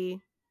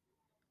very,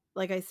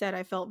 like I said,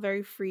 I felt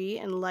very free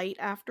and light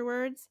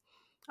afterwards.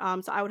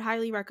 So I would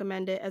highly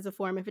recommend it as a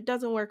form. If it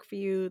doesn't work for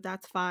you,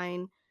 that's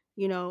fine.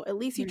 At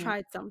least you Right.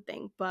 tried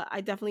something. But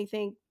I definitely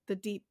think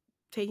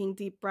taking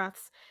deep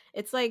breaths,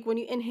 it's like when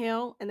you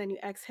inhale and then you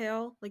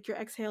exhale, like you're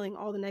exhaling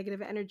all the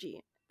negative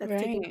energy that's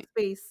taking up Right.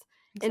 space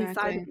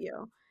inside of Exactly.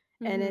 you.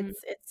 And Mhm.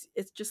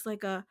 it's just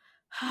like a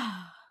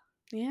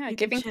Yeah, you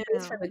can giving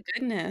space for chill. the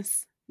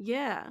goodness.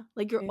 Yeah,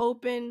 like you're Yeah.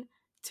 open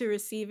to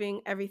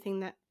receiving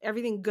everything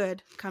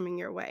good coming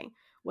your way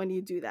when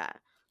you do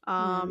that.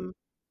 Yeah. Um,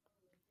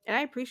 and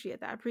I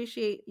appreciate that. I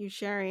appreciate you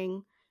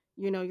sharing,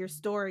 your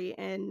story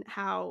and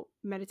how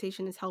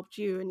meditation has helped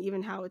you and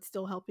even how it's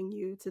still helping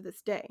you to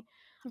this day.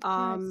 Of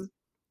course. Um,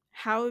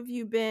 how have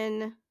you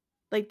been,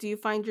 like, do you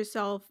find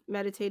yourself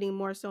meditating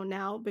more so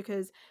now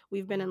because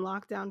we've been in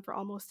lockdown for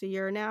almost a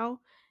year now,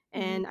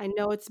 Mhm. and I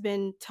know it's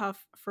been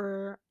tough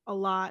for a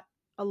lot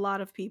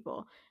of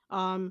people.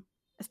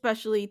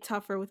 Especially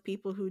tougher with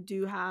people who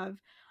do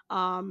have,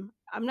 I'm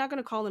not going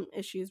to call them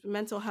issues, but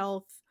mental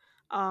health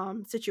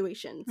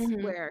situations Mhm.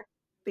 where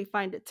they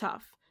find it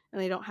tough and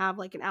they don't have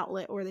like an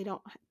outlet or they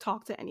don't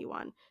talk to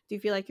anyone. Do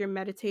you feel like you're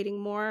meditating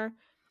more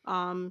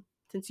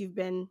since you've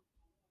been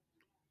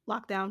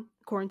locked down,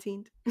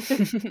 quarantined?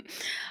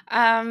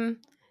 Um,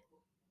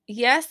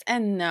 yes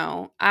and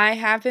no. I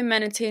have been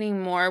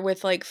meditating more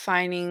with like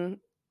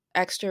finding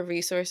extra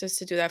resources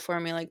to do that for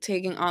me, like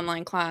taking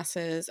online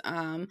classes.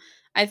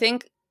 I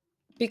think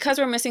because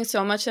we're missing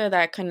so much of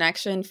that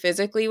connection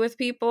physically with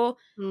people,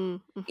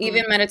 Mm-hmm.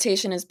 even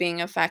meditation is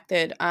being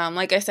affected.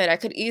 Like I said, I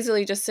could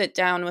easily just sit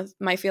down with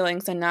my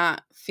feelings and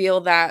not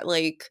feel that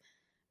like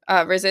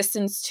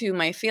resistance to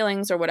my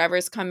feelings or whatever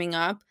is coming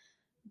up.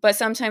 But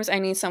sometimes I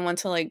need someone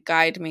to like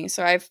guide me.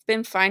 So I've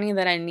been finding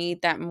that I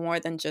need that more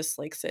than just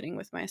like sitting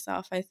with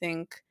myself. I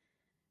think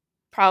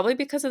probably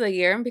because of the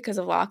year and because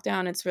of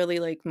lockdown, it's really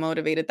like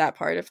motivated that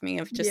part of me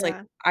of just like,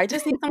 Yeah. I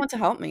just need someone to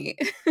help me.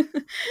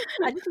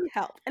 I just need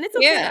help. And it's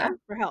okay to Yeah, ask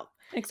for help.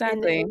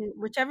 exactly. In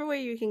whichever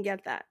way you can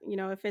get that.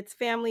 If it's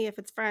family, if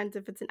it's friends,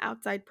 if it's an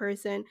outside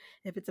person,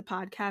 if it's a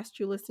podcast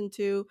you listen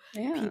to,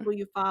 Yeah. people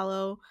you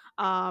follow.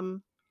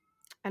 Um,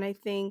 and I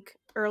think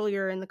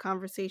earlier in the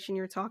conversation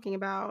you were talking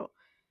about,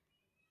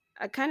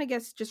 I kind of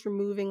guess just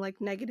removing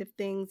like negative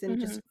things and Hmm.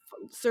 just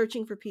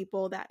searching for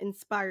people that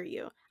inspire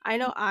you. I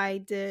know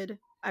I've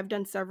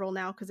done several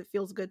now because it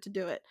feels good to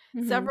do it.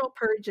 Hmm. Several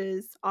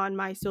purges on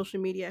my social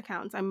media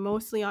accounts. I'm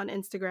mostly on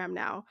Instagram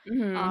now.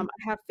 Hmm.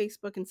 I have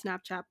Facebook and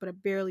Snapchat, but I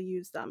barely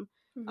use them.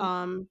 Hmm.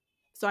 Um,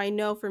 so I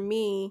know for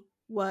me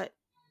what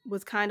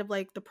was kind of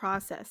like the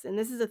process. And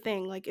this is a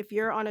thing, like if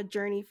you're on a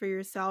journey for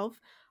yourself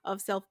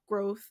of self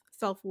growth,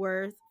 self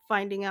worth,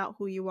 finding out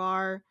who you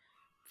are,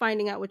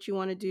 finding out what you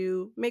want to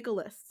do, make a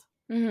list.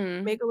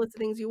 Hmm. Make a list of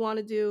things you want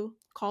to do,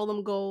 call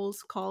them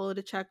goals, call it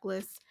a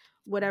checklist,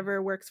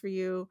 whatever works for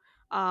you,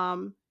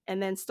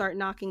 and then start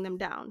knocking them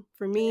down.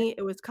 For me,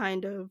 it was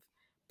kind of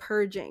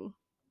purging,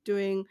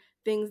 doing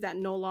things that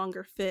no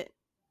longer fit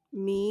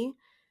me,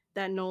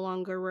 that no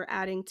longer were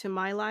adding to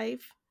my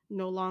life,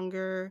 no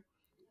longer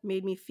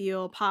made me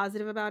feel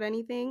positive about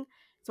anything.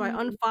 So I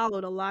Mhm.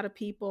 unfollowed a lot of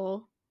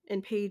people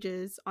and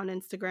pages on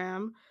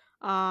Instagram.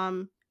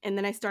 And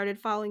then I started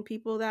following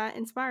people that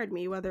inspired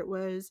me, whether it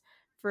was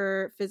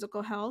for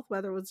physical health,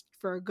 whether it was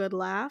for a good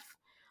laugh,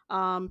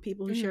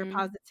 people who share Mhm.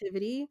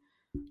 positivity.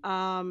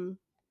 Um,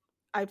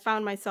 I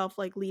found myself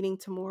like leaning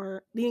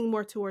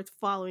more towards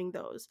following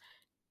those.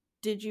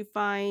 Did you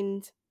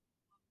find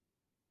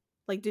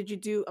like did you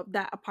do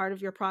that a part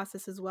of your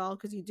process as well?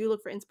 Because you do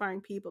look for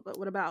inspiring people, but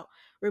what about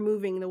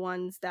removing the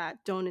ones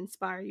that don't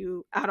inspire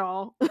you at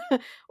all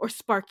or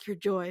spark your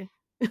joy?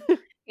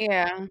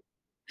 Yeah.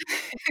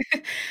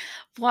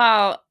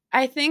 Wow.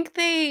 I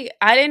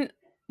didn't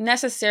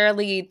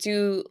necessarily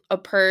do a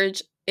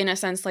purge in a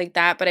sense like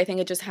that, but I think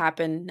it just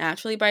happened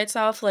naturally by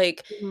itself.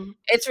 Like, Mhm.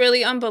 it's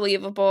really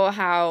unbelievable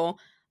how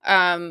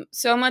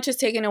so much is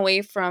taken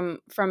away from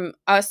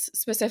us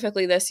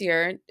specifically this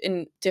year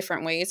in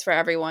different ways for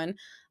everyone.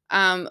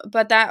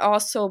 But that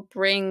also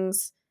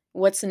brings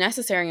what's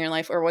necessary in your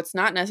life or what's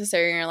not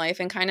necessary in your life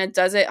and kind of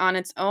does it on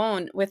its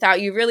own without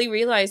you really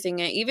realizing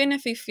it. Even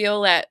if you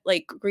feel that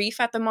like grief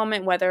at the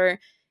moment, whether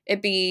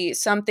it be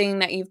something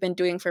that you've been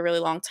doing for a really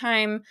long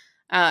time,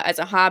 as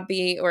a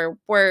hobby or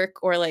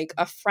work or like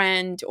a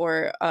friend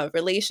or a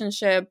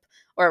relationship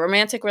or a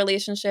romantic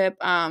relationship,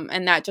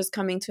 and that just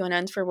coming to an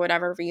end for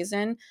whatever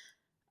reason.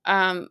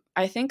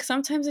 I think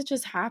sometimes it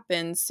just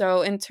happens.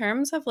 So in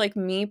terms of like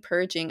me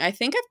purging, I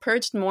think I've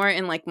purged more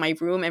in like my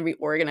room and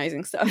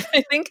reorganizing stuff.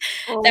 I think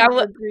that Oh,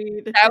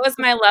 agreed. that was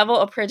my level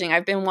of purging.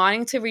 I've been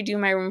wanting to redo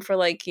my room for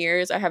like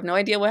years. I have no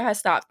idea what has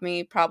stopped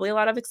me. Probably a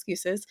lot of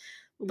excuses,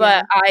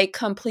 but Yeah. I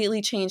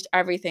completely changed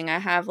everything. I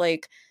have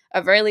like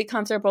a very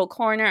comfortable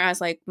corner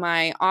as like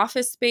my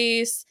office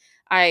space.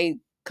 I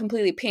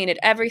completely painted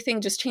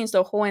everything, just changed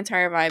the whole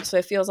entire vibe so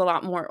it feels a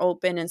lot more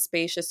open and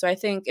spacious. So I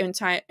think in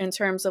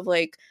terms of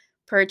like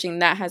purging,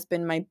 that has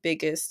been my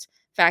biggest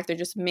factor,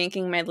 just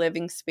making my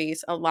living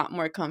space a lot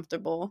more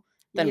comfortable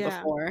than Yeah.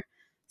 before.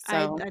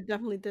 I So, I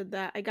definitely did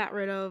that. I got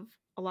rid of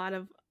a lot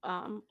of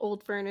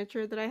old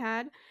furniture that I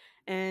had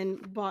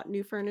and bought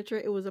new furniture.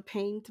 It was a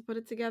pain to put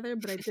it together,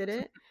 but I did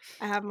it.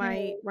 I have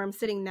my yeah. where I'm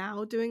sitting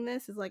now doing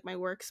this is like my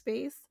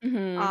workspace.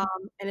 Mhm.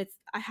 And it's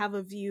I have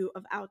a view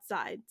of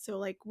outside. So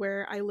like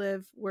where I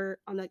live, we're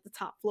on like the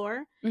top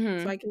floor.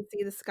 So Mhm. I can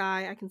see the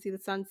sky, I can see the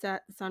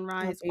sunset, the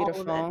Oh, sunrise,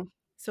 all of it. beautiful.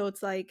 So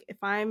it's like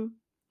if I'm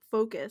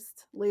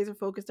focused, laser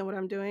focused on what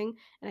I'm doing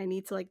and I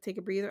need to like take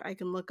a breather, I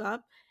can look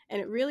up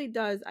and it really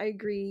does. I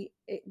agree,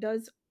 it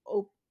does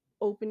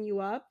open you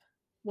up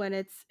when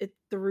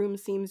the room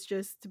seems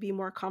just to be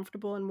more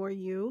comfortable and more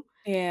you.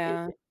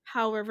 Yeah.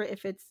 However,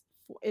 if it's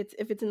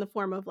in the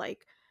form of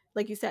like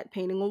you said,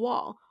 painting a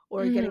wall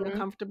or getting a Mhm.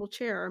 comfortable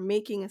chair or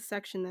making a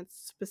section that's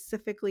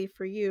specifically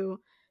for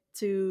you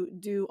to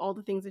do all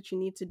the things that you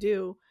need to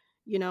do,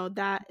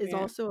 that is Yeah.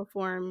 also a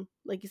form,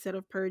 like you said,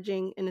 of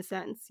purging in a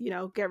sense.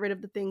 Get rid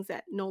of the things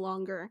that no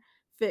longer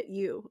fit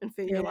you and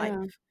fit your Yeah.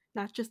 life,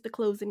 not just the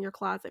clothes in your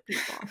closet,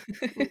 people.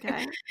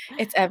 Okay?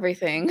 It's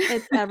everything.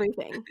 It's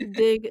everything.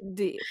 Dig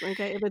deep,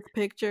 okay? If it's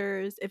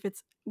pictures, if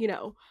it's,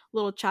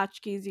 little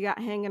tchotchkes you got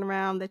hanging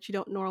around that you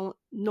don't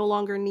no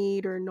longer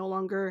need or no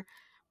longer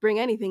bring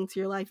anything to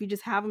your life, you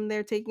just have them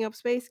there taking up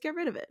space, get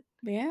rid of it.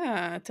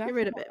 Yeah, Get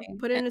rid of it. definitely.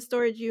 Put it in a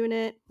storage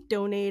unit,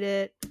 donate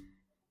it,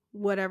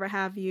 whatever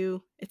have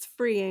you. It's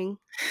freeing.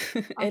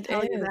 I'll It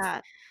tell you is.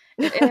 that.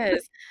 It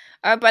is.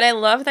 But I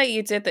love that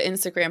you did the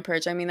Instagram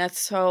purge. I mean, that's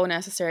so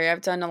necessary.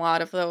 I've done a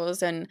lot of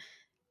those, and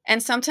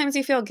sometimes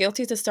you feel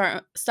guilty to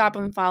stop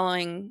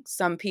unfollowing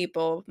some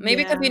people.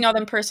 Maybe because you Yeah. know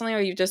them personally or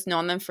you've just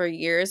known them for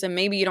years and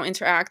maybe you don't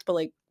interact, but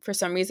like for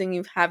some reason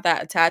you have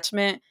that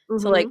attachment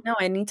to like, Mhm. no,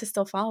 I need to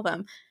still follow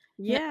them.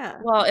 Yeah.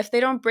 Yeah. Well, if they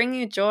don't bring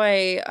you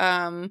joy,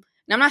 and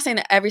I'm not saying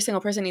that every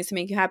single person needs to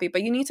make you happy,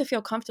 but you need to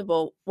feel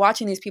comfortable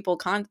watching these people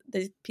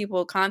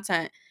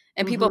content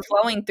and people Mhm.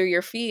 flowing through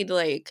your feed.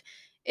 Like,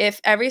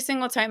 if every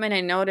single time, and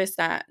I noticed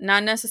that,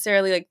 not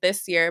necessarily like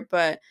this year,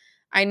 but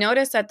I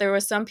noticed that there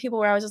was some people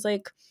where I was just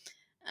like,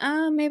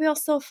 maybe I'll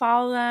still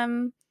follow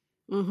them.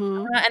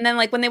 Mhm. And then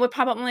like when they would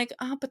pop up, I'm like,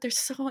 oh, but they're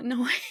so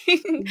annoying.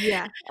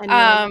 Yeah, and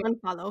you're like, um,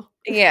 unfollow.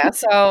 yeah,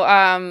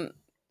 so,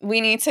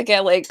 we need to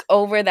get, like,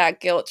 over that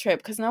guilt trip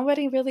because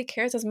nobody really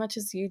cares as much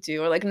as you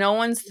do, or, like, no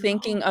one's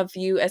thinking No. of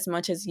you as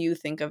much as you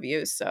think of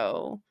you,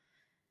 so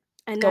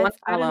And go and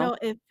I don't follow. know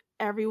if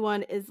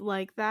everyone is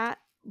like that,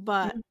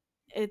 but Mhm.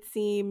 it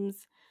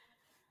seems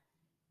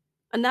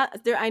and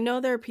that there I know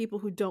there are people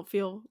who don't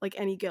feel like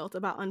any guilt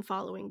about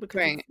unfollowing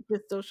because it's Right.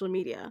 just social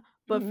media.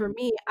 But Mhm. for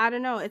me, I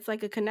don't know, it's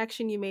like a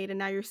connection you made and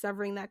now you're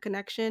severing that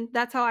connection.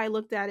 That's how I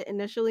looked at it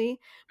initially,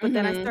 but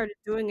then I Mhm. started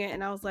doing it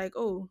and I was like,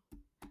 "Oh,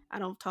 I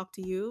don't talk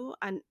to you.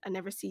 I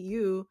never see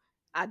you.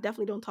 I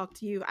definitely don't talk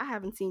to you. I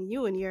haven't seen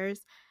you in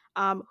years.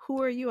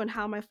 who are you and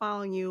how am I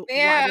following you?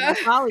 Why did Yeah. I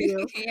follow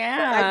you?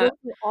 Like I Yeah. go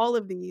through all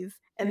of these,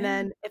 and Yeah.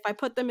 then if I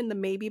put them in the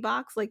maybe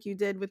box, like you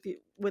did with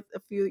with a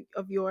few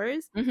of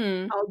yours,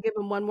 Mhm. I'll give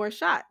them one more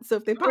shot. So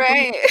if they pop up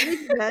Right. next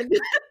week again,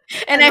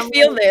 And and I I'm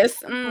feel like,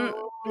 this.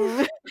 "Oh,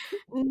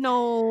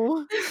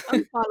 no,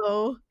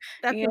 unfollow.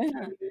 That's Yeah.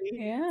 okay.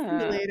 See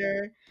you Yeah.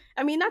 later."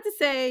 I mean, not to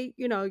say,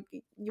 you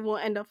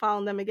won't end up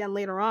following them again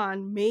later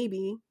on,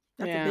 maybe.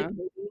 That's a big Yeah.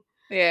 maybe.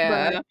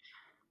 But Yeah.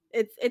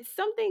 it's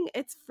something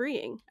it's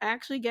freeing. I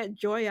actually get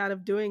joy out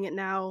of doing it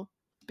now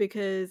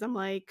because I'm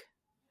like,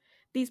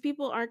 these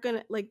people aren't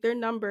gonna like their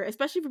number,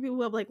 especially for people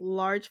who have like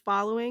large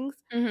followings.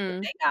 If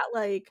Mhm. they got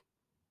like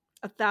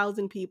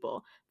 1,000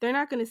 people, they're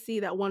not gonna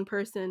see that one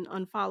person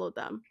unfollowed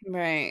them.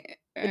 Right.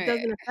 It Right.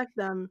 doesn't affect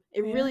them.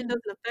 It really Yeah.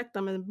 doesn't affect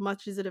them as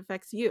much as it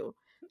affects you.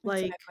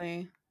 Like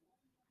Exactly.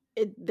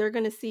 they're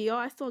gonna see, oh,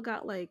 I still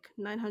got like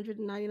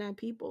 999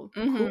 people.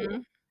 Cool.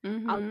 Mhm.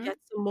 I'll Mhm. get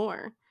some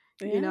more.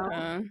 You know.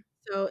 Yeah.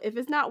 So if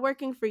it's not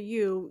working for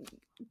you,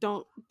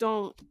 don't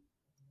don't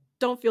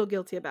don't feel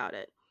guilty about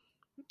it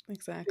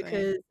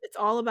Exactly. because it's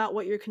all about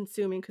what you're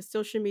consuming because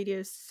social media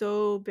is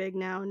so big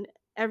now and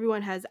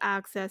everyone has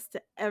access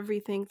to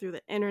everything through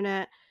the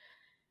internet.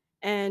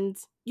 And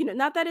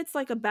not that it's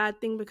like a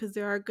bad thing because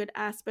there are good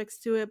aspects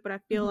to it, but I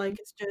feel Mhm. like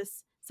it's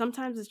just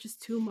sometimes it's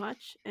just too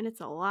much and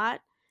it's a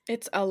lot.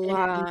 It's a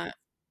And lot.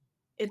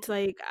 it's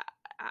like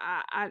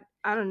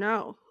I don't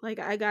know. Like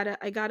I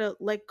gotta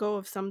let go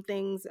of some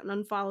things and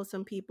unfollow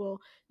some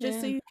people just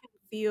so Yeah. you can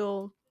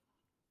feel,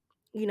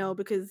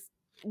 because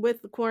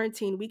with the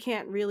quarantine we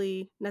can't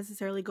really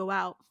necessarily go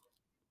out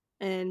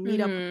and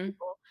meet up with Mhm.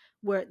 people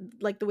where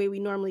like the way we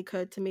normally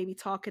could to maybe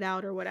talk it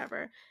out or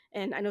whatever.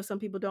 And I know some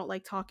people don't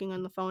like talking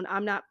on the phone.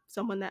 I'm not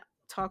someone that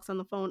talks on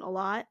the phone a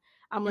lot.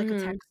 I'm like a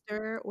Mhm.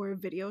 texter or a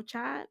video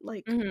chat.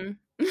 Like Mhm.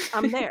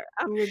 I'm there.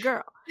 I'm your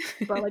girl.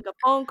 But like a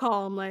phone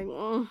call, I'm like,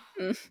 "Mm,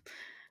 Mm.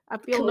 I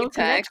feel Can we no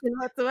text? connection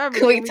whatsoever.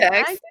 Can we Can we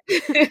text? text?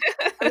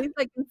 At least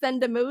I can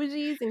send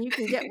emojis and you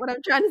can get what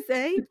I'm trying to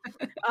say."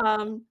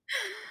 Um,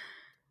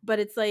 but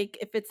it's like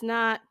if it's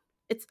not,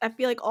 it's I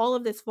feel like all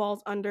of this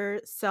falls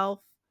under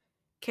self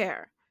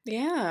care.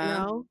 you Yeah.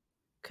 know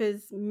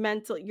because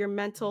your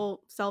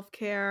mental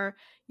self-care,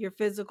 your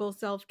physical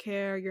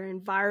self-care, your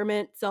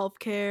environment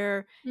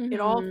self-care, it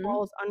all Mhm.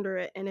 falls under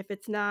it. And if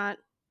it's not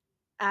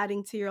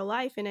adding to your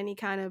life in any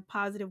kind of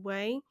positive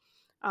way,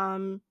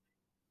 um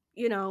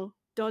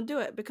don't do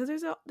it because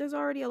there's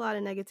already a lot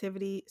of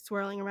negativity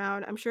swirling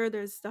around. I'm sure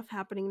there's stuff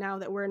happening now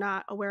that we're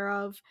not aware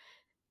of,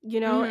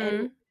 and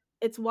Mhm.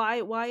 it's why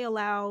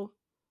allow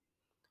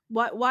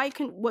why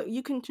can what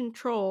you can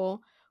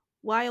control,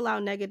 why allow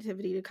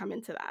negativity to come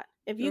into that?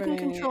 If you can Right.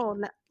 control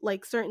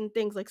like certain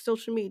things like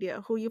social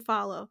media, who you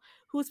follow,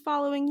 who's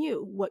following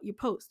you, what you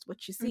post,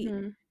 what you see.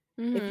 Mhm.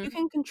 If you Mhm.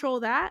 can control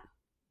that,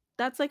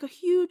 that's like a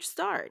huge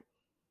start.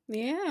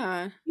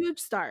 Yeah. Huge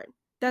start.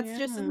 That's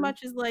just as Yeah.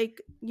 much as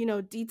like,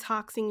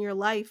 detoxing your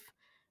life,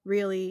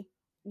 really,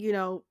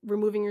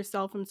 removing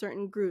yourself from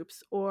certain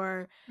groups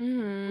or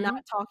not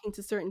Mhm. talking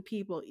to certain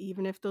people,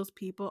 even if those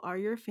people are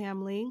your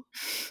family,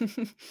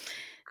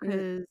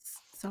 N because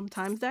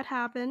sometimes that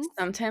happens.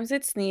 Sometimes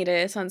it's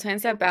needed,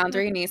 sometimes And that it's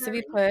boundary needs to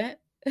be necessary, put.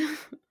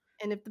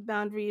 and if the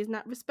boundary is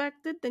not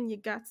respected, then you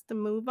got to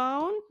move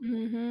on,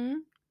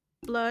 Mhm.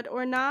 blood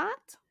or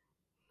not.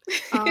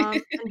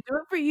 And do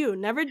it for you.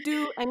 Never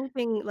do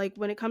anything like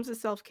when it comes to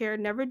self-care,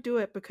 never do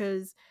it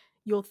because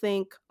you'll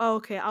think, "Oh,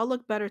 okay, I'll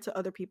look better to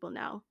other people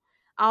now.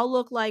 I'll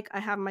look like I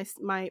have my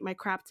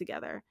crap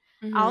together.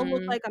 I'll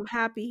look Mhm. like I'm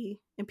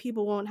happy and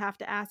people won't have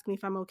to ask me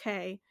if I'm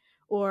okay,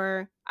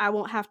 or I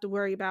won't have to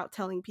worry about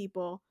telling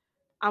people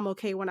I'm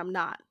okay when I'm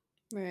not."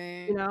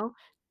 You Right. know?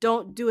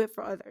 Don't do it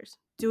for others.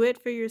 Do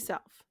it for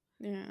yourself.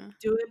 Yeah.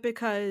 Do it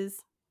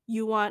because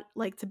you want,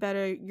 like, to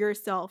better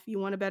yourself. You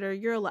wanna better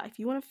your life.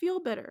 You wanna feel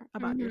better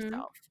about Mhm.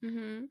 yourself,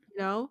 Mhm. you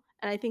know?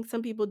 And I think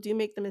some people do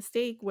make the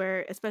mistake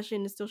where, especially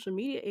in the social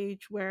media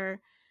age,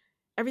 where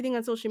everything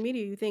on social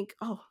media, you think,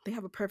 "Oh, they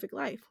have a perfect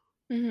life."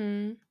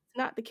 Mhm. It's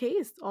not the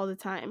case all the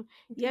time.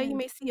 Yeah, you Okay.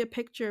 may see a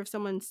picture of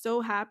someone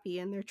so happy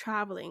and they're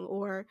traveling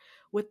or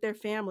with their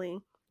family.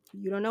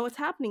 You don't know what's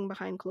happening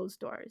behind closed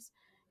doors.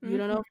 You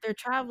don't know Mhm. if they're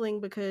traveling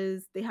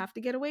because they have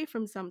to get away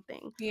from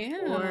something, Yeah.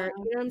 or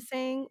you know what I'm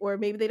saying? Or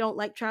maybe they don't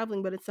like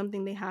traveling, but it's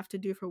something they have to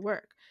do for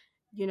work.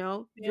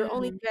 You're Yeah.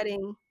 only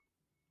getting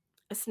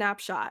a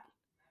snapshot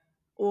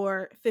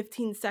or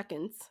 15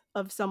 seconds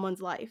of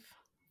someone's life,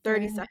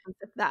 30 Right. seconds,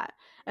 if that,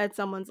 at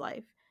someone's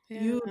life.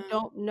 Yeah. You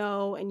don't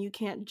know and you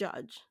can't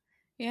judge.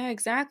 Yeah,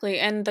 exactly,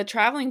 and the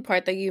traveling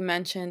part that you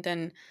mentioned,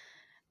 and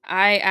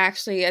I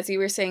actually, as you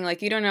were saying,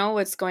 like, you don't know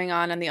what's going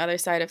on the other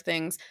side of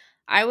things.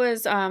 I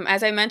was,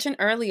 as I mentioned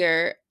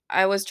earlier,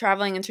 I was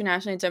traveling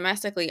internationally and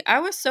domestically. I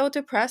was so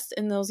depressed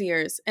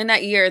in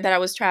that year that I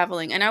was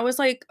traveling, and I was,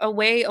 like,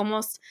 away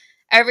almost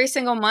every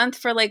single month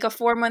for, like, a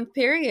 4-month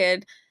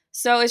period.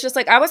 So it's just,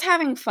 like, I was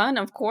having fun,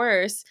 of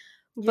course,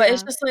 but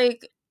it's Yeah. just,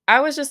 like,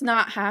 I was just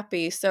not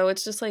happy. So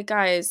it's just, like,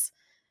 guys,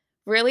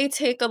 really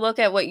take a look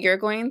at what you're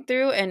going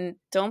through and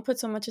don't put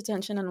so much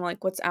attention on,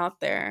 like, what's out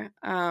there.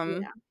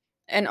 Yeah.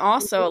 And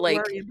And also, don't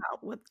like, worry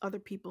about what other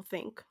people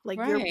think.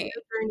 Like your right.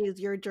 journey is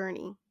your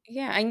journey.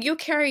 Yeah, and you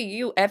carry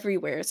you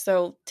everywhere,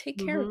 so take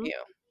care of Mhm.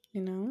 you,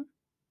 you know?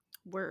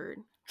 Word.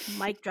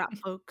 Mic drop,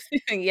 folks.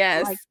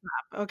 Mic Yes.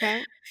 drop,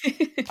 okay?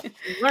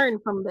 Learn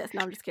from this.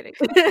 No, I'm just kidding.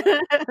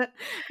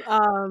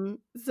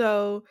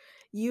 So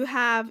you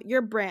have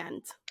your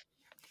brand.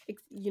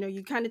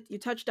 You kind of you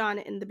touched on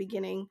it in the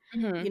beginning,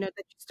 Mhm. that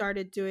you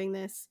started doing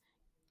this.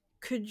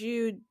 Could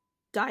you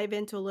dive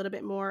into a little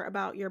bit more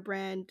about your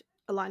brand,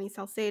 Alani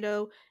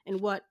Salcedo,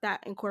 and what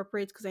that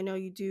incorporates? Because I know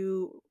you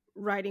do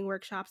writing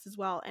workshops as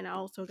well. And I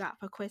also got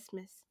for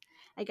Christmas,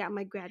 I got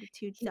my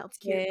gratitude You self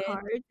care did.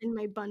 cards in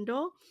my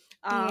bundle.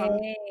 Um,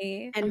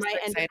 Yay. and I'm so my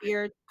end of excited.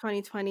 year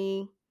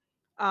 2020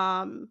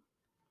 um,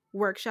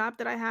 workshop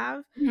that I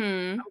have.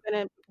 Mhm. I'm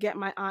gonna get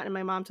my aunt and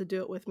my mom to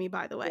do it with me,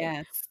 by the way.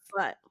 Yes.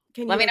 But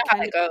can Let you me like know how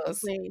kind of that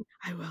goes. explain?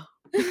 I will.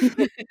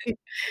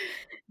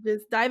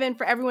 Just dive in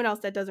for everyone else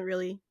that doesn't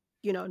really,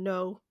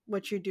 know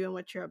what you're doing,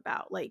 what you're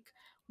about. Like,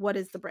 what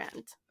is the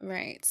brand?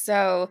 Right.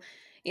 So,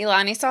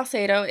 Ylani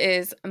Salcedo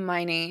is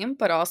my name,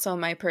 but also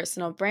my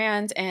personal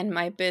brand and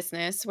my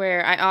business,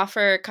 where I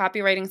offer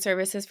copywriting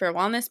services for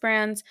wellness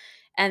brands.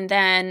 And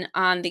then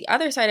on the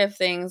other side of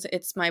things,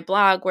 it's my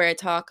blog where I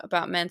talk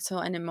about mental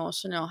and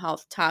emotional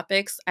health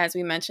topics, as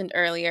we mentioned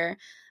earlier.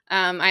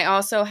 I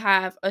also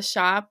have a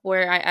shop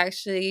where I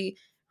actually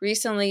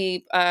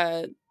recently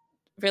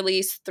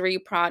released 3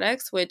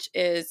 products, which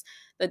is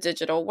the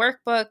digital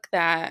workbook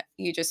that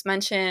you just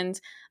mentioned,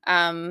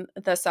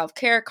 the self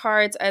care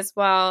cards as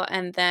well,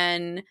 and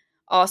then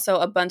also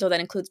a bundle that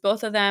includes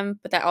both of them,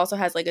 but that also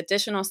has like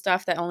additional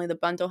stuff that only the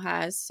bundle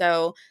has.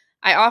 So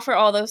I offer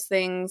all those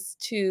things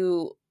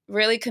to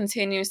really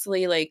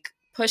continuously like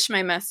push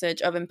my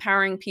message of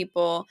empowering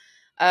people,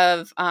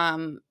 of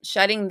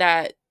shedding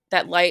that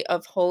light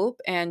of hope,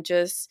 and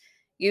just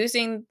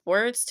using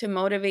words to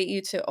motivate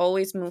you to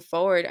always move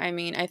forward. I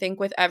mean, I think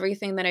with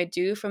everything that I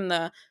do, from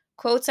the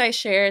quotes I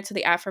share to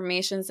the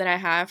affirmations that I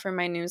have for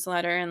my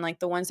newsletter and like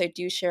the ones I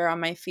do share on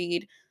my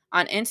feed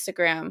on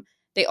Instagram,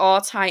 they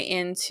all tie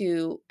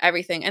into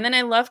everything. And then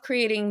I love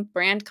creating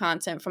brand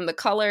content, from the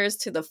colors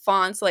to the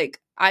fonts.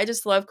 Like, I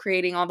just love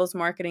creating all those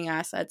marketing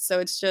assets. So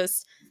it's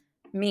just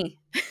me.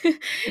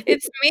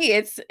 It's me.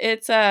 It's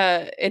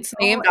It's all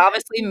named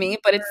obviously everything me,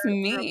 but it's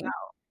you're me.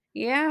 about.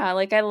 Yeah,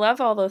 like, I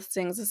love all those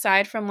things.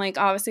 Aside from, like,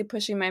 obviously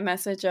pushing my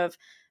message of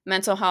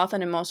mental health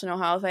and emotional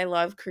health, I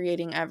love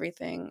creating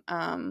everything.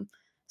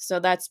 So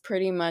that's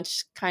pretty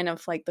much kind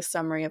of like the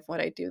summary of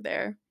what I do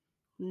there.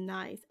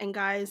 Nice. And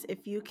guys,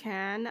 if you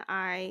can,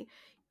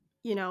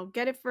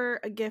 get it for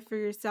a gift for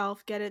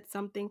yourself, get it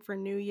something for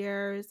New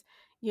Year's,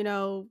 you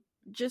know,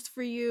 just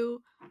for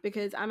you,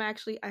 because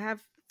I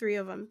have 3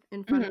 of them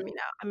in front of Mhm. me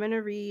now. I'm going to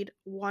read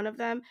one of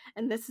them,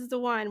 and this is the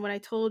one when I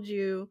told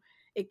you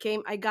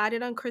I got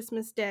it on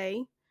Christmas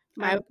Day.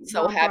 My I'm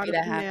so mom brought happy us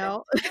that the happened.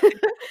 mail.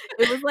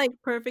 It was like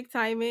perfect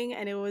timing,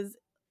 and it was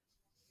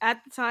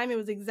at the time, it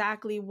was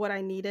exactly what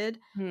I needed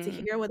to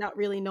Mhm. hear without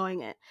really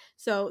knowing it.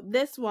 So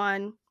this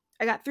one,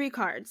 I got 3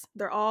 cards.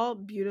 They're all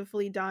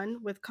beautifully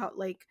done with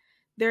like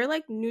they're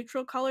like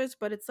neutral colors,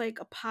 but it's like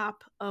a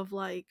pop of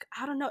like,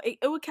 I don't know, it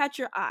would catch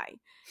your eye.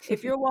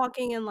 If you're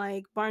walking in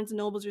like Barnes and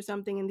Nobles or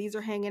something and these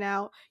are hanging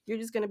out, you're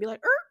just gonna be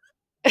like,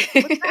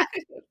 what's that?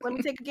 Let me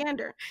take a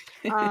gander.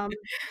 Um,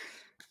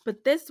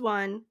 but this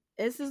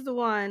is the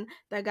one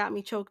that got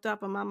me choked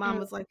up, and my mom Mm.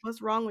 was like,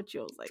 "What's wrong with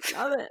you?" I was like,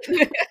 "Nothing."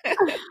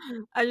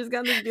 I just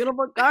got this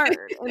beautiful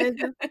card, and it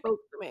just spoke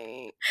to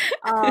me.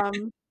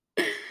 Um,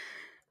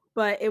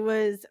 but it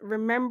was,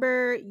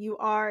 "Remember, you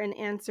are an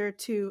answer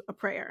to a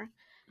prayer."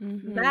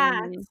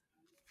 That, Mhm.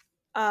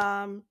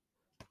 um,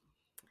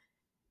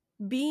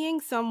 being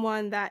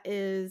someone that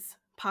is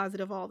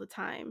positive all the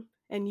time,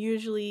 and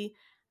usually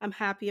I'm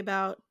happy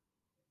about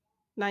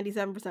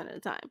 97% of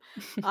the time.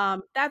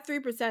 That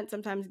 3%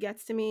 sometimes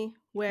gets to me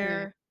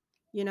Right. where,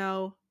 you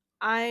know,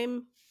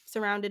 I'm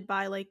surrounded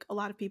by like a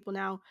lot of people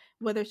now,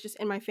 whether it's just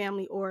in my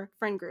family or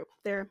friend group.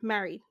 They're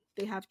married,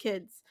 they have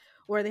kids,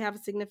 or they have a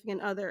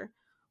significant other,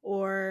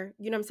 or,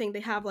 I'm saying, they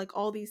have like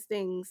all these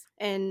things.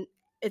 And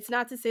it's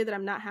not to say that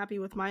I'm not happy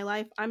with my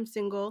life. I'm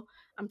single.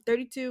 I'm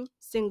 32,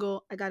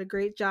 single. I got a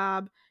great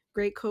job,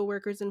 great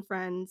coworkers and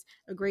friends,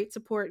 a great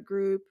support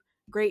group,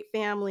 great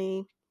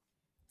family.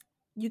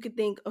 You could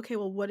think, okay,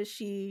 well,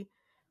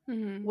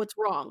 Mhm. what's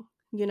wrong,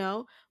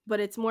 But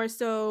it's more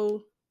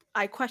so,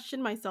 I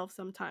question myself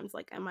sometimes,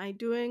 like, am I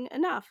doing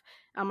enough?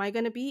 Am I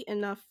going to be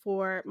enough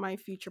for my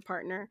future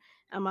partner?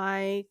 Am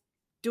I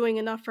doing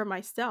enough for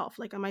myself?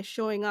 Like, am I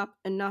showing up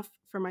enough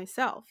for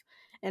myself?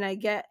 And I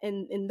get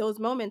in those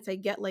moments, I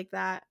get like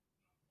that,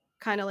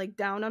 kind of like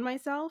down on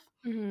myself.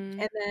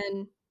 Mhm. And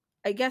then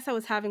I guess I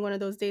was having one of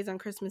those days on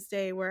Christmas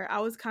Day where I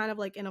was kind of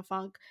like in a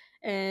funk,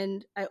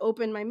 and I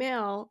opened my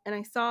mail and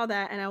I saw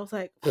that, and I was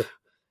like,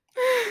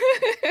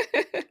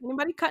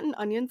 anybody cutting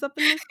onions up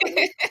in this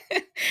place?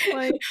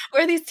 Like,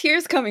 Where are these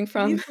tears coming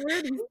from? where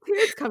are these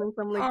tears coming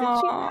from? Like,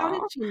 how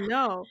did Aw. she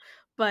know?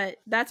 But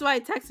that's why I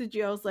texted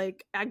you. I was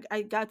like,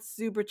 I got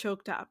super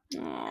choked up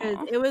because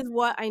Aw. it was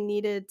what I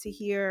needed to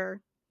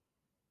hear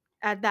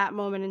at that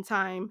moment in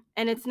time.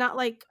 And it's not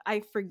like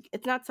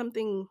it's not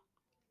something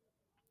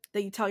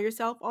that you tell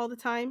yourself all the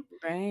time,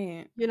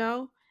 Right. you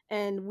know?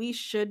 And we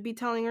should be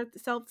telling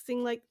ourselves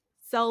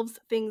selves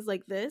things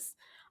like this.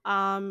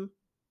 Um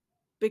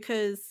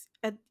because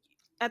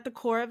at the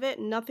core of it,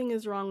 nothing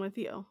is wrong with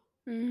you.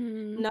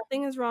 Mhm.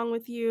 Nothing is wrong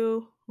with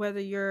you, whether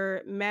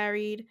you're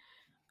married,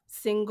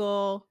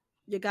 single,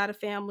 you got a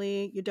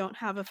family, you don't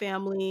have a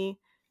family,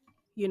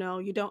 you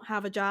don't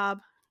have a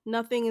job.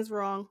 Nothing is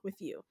wrong with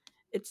you.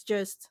 It's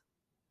just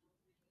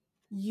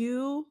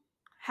you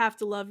have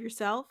to love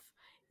yourself.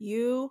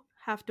 You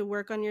have to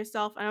work on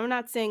yourself. And I'm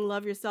not saying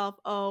love yourself,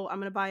 oh, I'm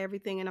going to buy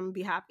everything and I'm going to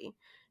be happy.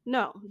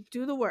 No,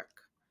 do the work.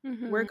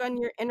 Mhm. Work on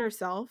your inner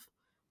self,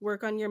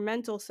 work on your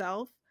mental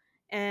self,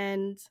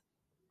 and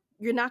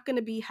you're not going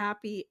to be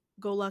happy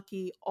go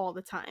lucky all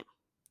the time.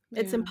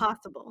 It's Yeah.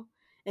 impossible.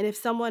 And if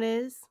someone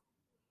is,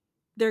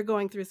 they're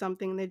going through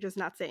something, they're just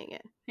not saying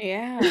it.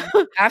 Yeah.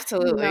 you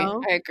Absolutely.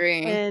 know? I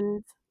agree.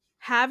 And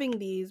having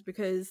these,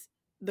 because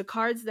the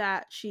cards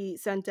that she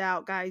sent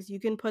out, guys, you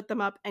can put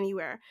them up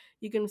anywhere.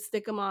 You can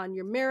stick them on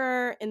your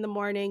mirror in the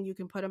morning, you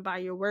can put them by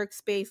your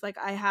workspace like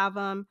I have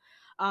them.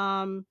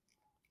 Um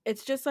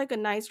it's just like a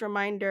nice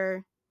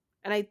reminder.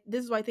 And I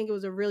this is why I think it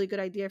was a really good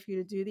idea for you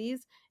to do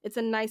these. It's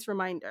a nice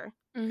reminder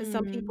because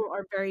some Mhm. people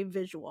are very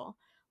visual.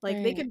 Like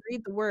they Right. could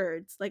read the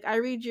words. Like I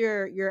read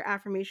your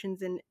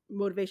affirmations and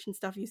motivation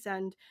stuff you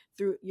send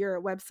through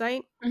your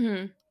website,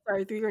 Mhm.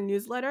 sorry, through your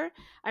newsletter.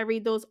 I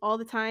read those all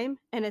the time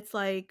and it's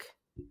like,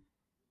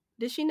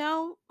 did she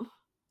know?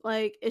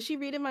 Like, is she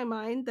reading my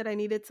mind that I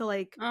needed to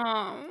like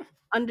Oh.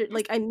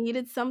 I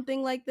needed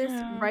something like this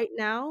Yeah. right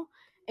now?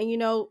 And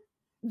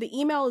the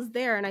email is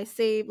there and I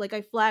save, like,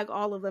 I flag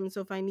all of them,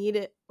 so if I need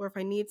it or if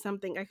I need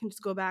something, I can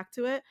just go back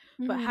to it.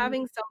 But Mhm.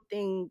 having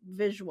something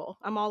visual,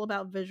 I'm all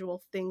about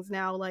visual things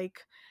now.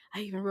 Like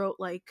I even wrote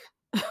like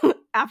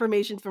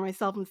affirmations for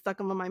myself and stuck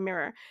them on my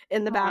mirror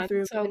in the Oh,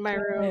 bathroom it's so in my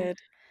room, good.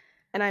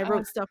 and I Oh,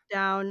 wrote stuff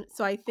down.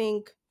 So I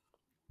think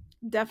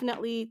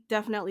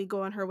definitely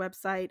go on her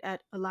website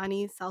at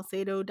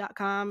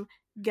ilanisalcedo.com.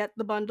 Get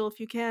the bundle if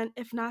you can.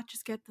 If not,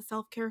 just get the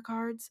self-care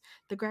cards,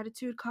 the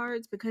gratitude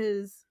cards,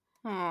 because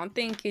oh,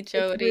 thank you,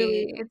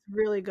 Jody. it's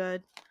really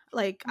good.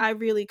 Like I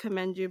really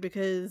commend you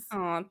because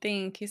Oh,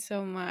 thank you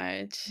so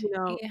much.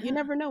 you Yeah.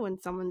 never know when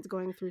someone's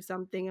going through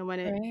something, and when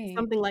Right.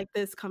 something like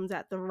this comes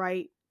at the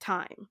right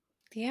time.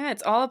 Yeah,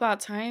 it's all about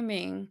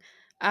timing.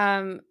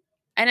 Um,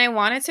 and I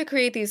wanted to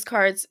create these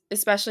cards,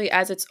 especially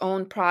as its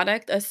own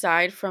product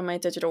aside from my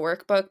digital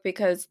workbook,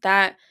 because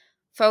that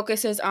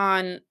focuses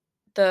on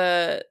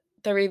the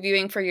the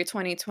reviewing for your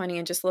 2020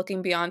 and just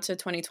looking beyond to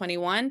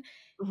 2021.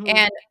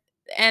 Mhm.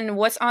 And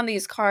what's on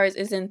these cards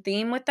is in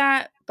theme with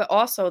that, but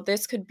also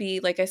this could be,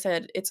 like I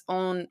said, its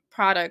own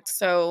product.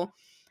 So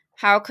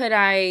how could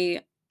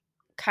I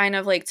kind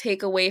of like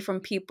take away from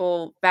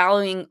people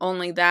valuing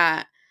only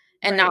that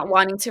and not Right.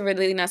 wanting to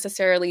really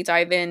necessarily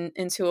dive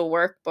into a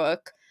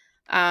workbook,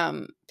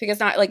 because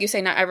not, like you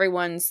say, not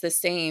everyone's the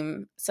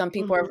same. Some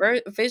people are Mhm.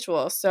 very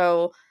visual.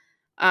 So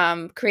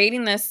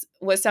creating this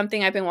was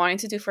something I've been wanting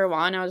to do for a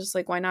while, and I was just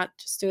like, why not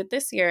just do it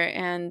this year?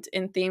 And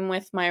in theme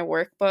with my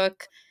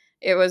workbook,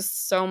 it was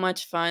so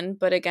much fun.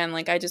 But again,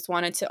 like I just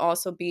wanted to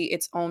also be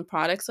its own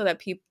product so that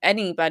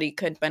anybody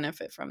could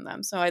benefit from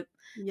them. So I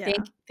Yeah.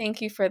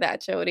 thank you for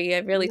that, Jody.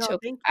 No,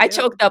 thank I you.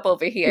 choked up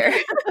over here.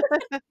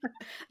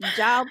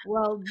 Job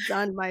well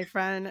done, my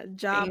friend.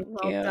 Job Thank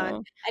well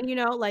done. you.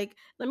 And like,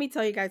 let me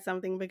tell you guys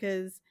something,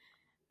 because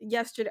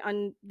yesterday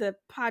on the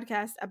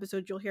podcast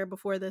episode you'll hear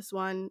before this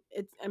one,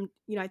 it's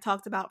I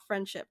talked about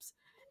friendships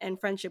and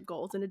friendship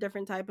goals and the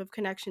different type of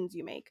connections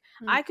you make.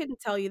 Mm, I couldn't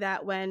tell you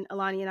that when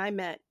Alani and I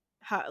met,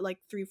 like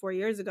 3-4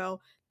 years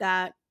ago,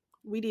 that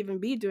we'd even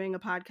be doing a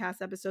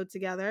podcast episode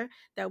together,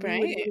 that we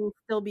would right. even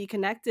still be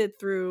connected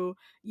through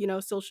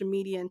social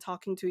media and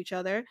talking to each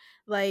other.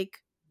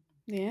 Like,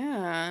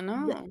 Yeah,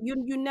 no.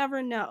 you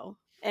never know.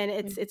 And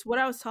it's what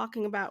I was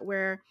talking about,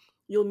 where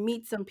you'll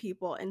meet some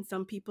people and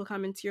some people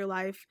come into your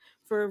life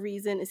for a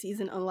reason, a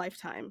season, a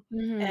lifetime.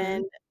 Mhm.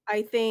 And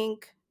I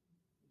think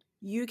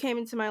you came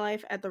into my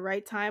life at the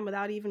right time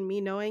without even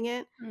me knowing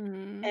it.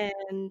 Mhm.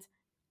 And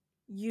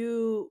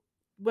you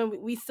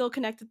when we still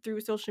connected through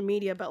social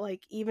media, but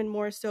like even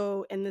more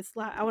so in this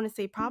I want to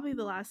say probably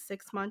the last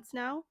 6 months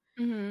now,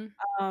 Mhm.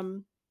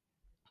 um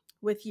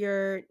with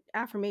your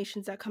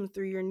affirmations that come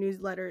through your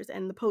newsletters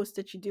and the posts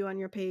that you do on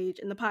your page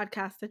and the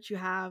podcast that you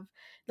have,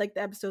 like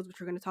the episodes which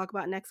we're going to talk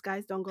about next,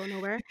 guys, don't go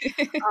nowhere.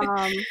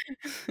 um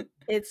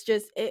it's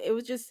just it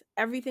was just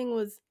everything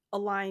was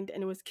aligned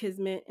and it was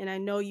kismet, and I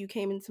know you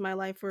came into my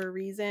life for a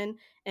reason,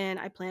 and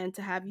I plan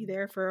to have you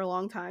there for a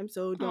long time,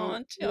 so don't Oh, you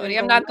ain't Jody,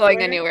 I'm going not going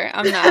nowhere. anywhere.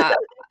 I'm not.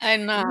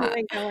 I'm You not.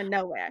 ain't going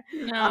nowhere.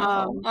 No.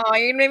 um Oh,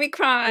 you made me so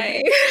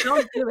cry.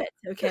 don't do it,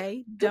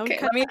 okay? Don't Okay,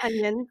 cut the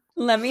onions.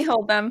 let me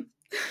hold them.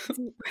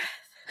 Deep breath.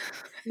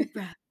 Deep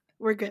breath.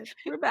 We're good,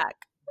 we're back.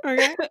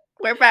 Okay.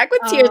 We're back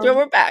with tears, but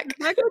we're We're back.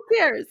 back with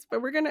tears,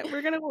 but we're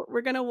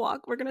gonna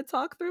walk. We're gonna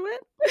talk through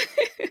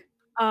it.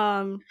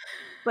 Um,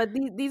 but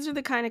these are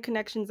the kind of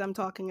connections I'm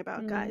talking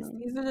about, guys. Mm,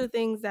 These are the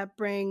things that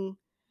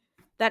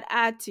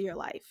add to your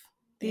life.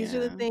 These are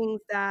the yeah.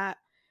 things that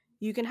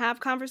you can have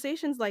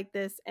conversations like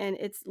this, and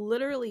it's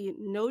literally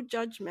no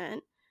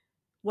judgment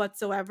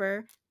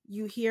whatsoever.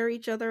 You hear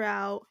each other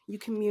out, you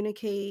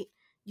communicate,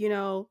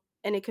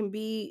 and it can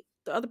be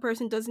the other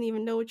person doesn't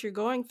even know what you're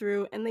going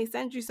through, and they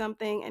send you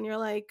something, and you're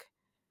like,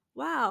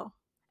 wow.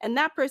 And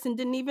that person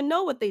didn't even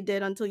know what they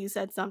did until you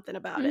said something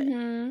about it.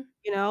 Mhm.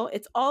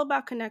 It's all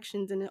about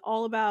connections and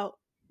all about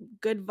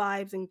good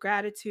vibes and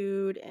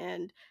gratitude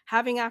and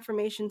having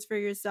affirmations for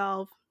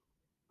yourself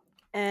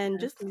and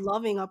just Yes.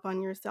 loving up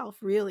on yourself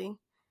really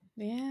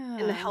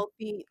in the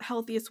Yeah.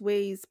 healthiest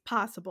ways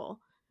possible.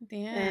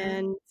 Yeah.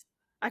 And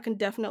I can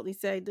definitely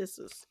say this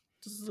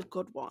is a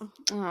good one.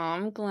 Oh,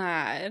 I'm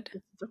glad.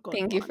 This is a good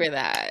Thank you one. for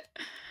that.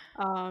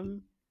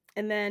 Um,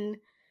 and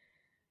then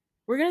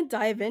we're gonna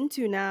dive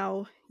into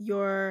now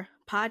your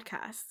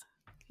podcast.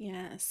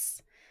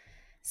 Yes.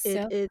 It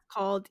So is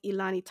called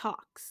Ylani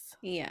Talks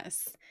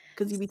yes.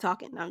 because you be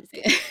talking. No, I'm just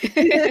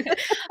kidding.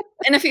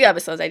 In a few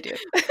episodes, I do.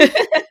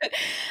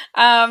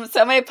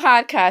 So my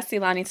podcast,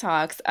 Ylani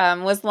Talks,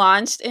 was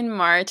launched in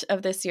March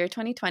of this year,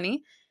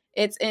 2020.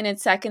 It's in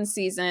its second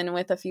season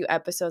with a few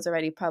episodes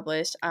already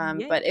published.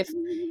 But if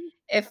Yay!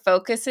 it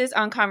focuses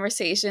on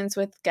conversations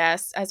with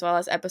guests as well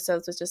as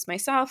episodes with just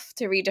myself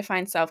to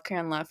redefine self care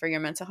and love for your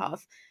mental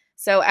health.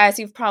 So, as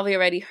you've probably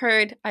already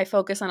heard, I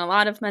focus on a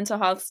lot of mental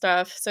health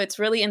stuff. So, it's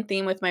really in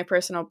theme with my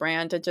personal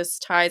brand. It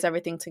just ties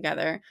everything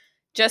together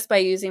just by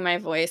using my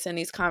voice in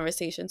these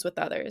conversations with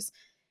others.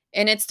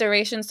 In its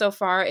duration so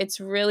far, it's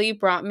really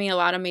brought me a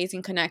lot of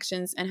amazing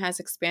connections and has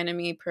expanded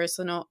me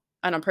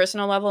on a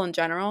personal level in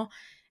general.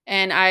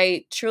 And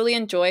I truly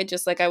enjoyed,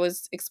 just like I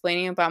was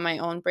explaining about my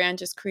own brand,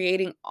 just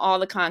creating all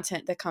the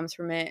content that comes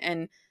from it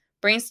and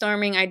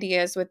brainstorming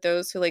ideas with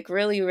those who like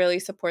really, really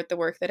support the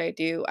work that I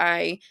do.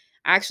 I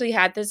actually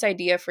had this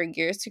idea for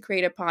years to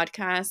create a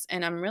podcast,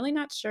 and I'm really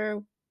not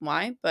sure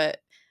why, but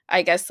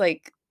I guess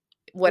like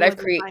It what I've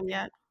wasn't created. time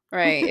yet.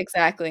 Right,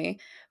 exactly.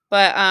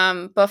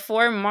 But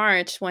before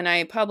March when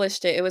I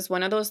published it, it was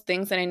one of those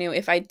things that I knew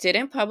if I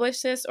didn't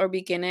publish this or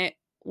begin it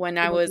when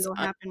It I wasn't was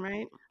gonna happen,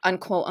 right?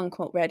 unquote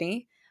unquote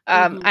ready.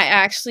 Mhm. I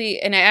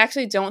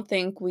actually don't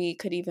think we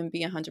could even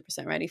be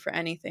 100% ready for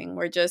anything.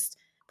 We're just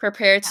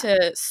prepared Yeah.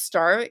 to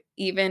start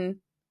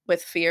even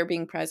with fear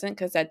being present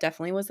because that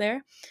definitely was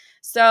there.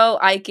 So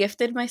I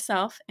gifted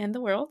myself and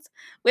the world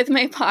with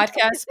my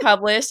podcast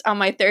published on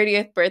my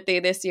 30th birthday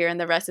this year, and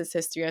the rest is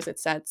history, as it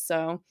said.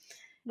 So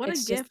What a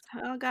it's just gift,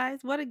 huh, guys?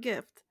 What a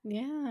gift.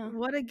 yeah.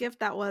 What a gift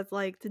that was,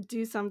 like, to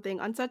do something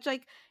on such,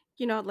 like,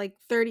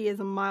 30 is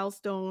a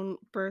milestone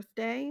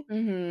birthday,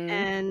 Mhm.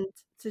 and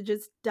to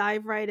just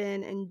dive right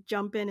in and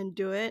jump in and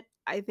do it.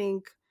 I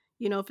think,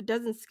 if it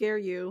doesn't scare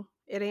you,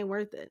 it ain't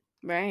worth it.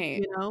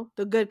 Right.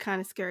 The good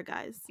kind of scare,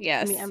 guys.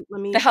 Let me Yes. em The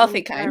let me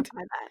healthy kind.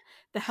 clarify that.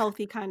 The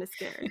healthy kind of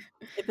scared.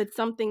 If it's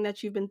something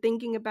that you've been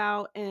thinking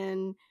about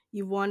and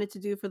you've wanted to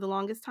do for the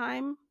longest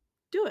time,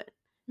 do it.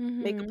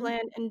 Make a Mhm.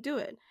 plan and do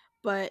it.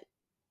 But,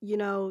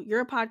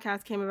 your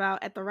podcast came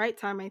about at the right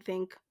time, I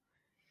think,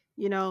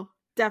 you know,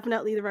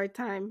 definitely the right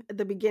time at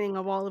the beginning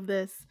of all of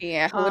this.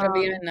 Yeah, who would have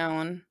even Um,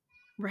 known?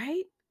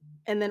 right?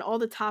 And then all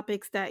the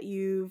topics that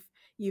you've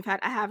had.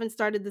 I haven't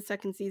started the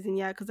second season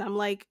yet because I'm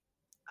like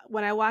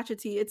when I watch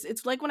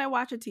it's like when I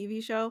watch a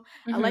TV show,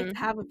 I like to Mhm.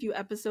 have a few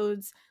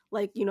episodes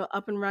like,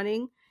 up and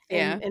running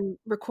and Yeah.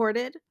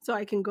 recorded so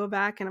I can go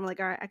back and I'm like,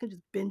 "All right, I can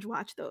just binge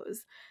watch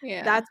those."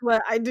 Yeah. That's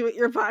what I do at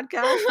your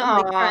podcast. I'm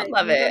like, "All Aw, right,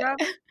 love these it. are up.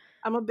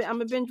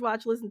 I'm a binge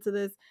watch, listen to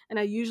this." And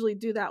I usually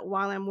do that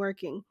while I'm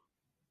working.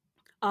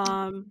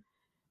 Um,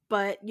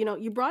 but,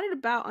 you brought it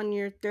about on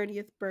your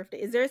 30th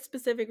birthday. Is there a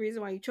specific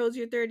reason why you chose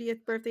your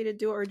 30th birthday to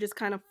do it or just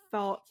kind of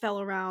fell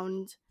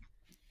around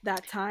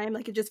that time?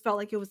 Like, it just felt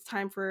like it was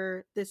time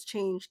for this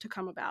change to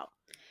come about?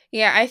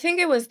 Yeah, I think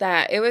it was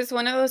that. It was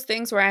one of those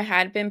things where I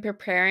had been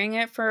preparing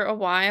it for a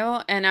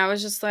while, and I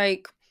was just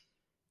like,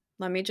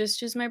 "Let me just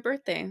choose my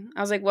birthday." I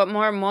was like, "What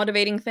more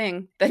motivating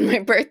thing than my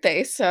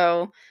birthday?"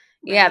 So,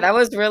 yeah, Right? that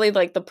was really,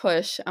 like, the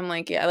push. I'm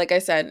like, yeah, like I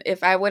said,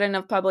 if I wouldn't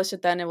have published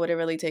it then, it would have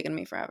really taken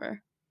me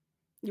forever.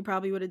 You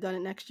probably would have done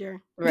it next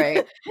year.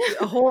 Right.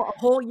 A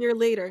whole year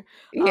later.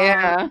 Um,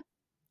 Yeah.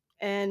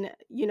 and,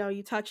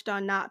 you touched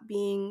on not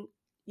being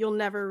you'll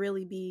never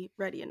really be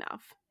ready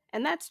enough.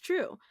 And that's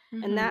true.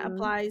 And that Mhm.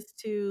 applies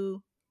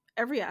to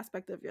every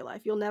aspect of your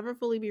life. You'll never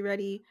fully be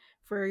ready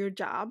for your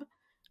job,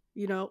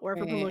 or if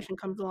a Right. promotion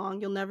comes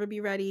along. You'll never be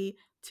ready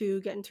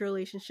to get into a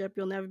relationship.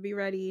 You'll never be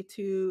ready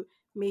to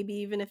maybe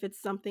even if it's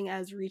something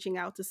as reaching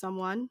out to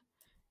someone.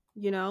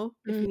 If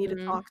you need to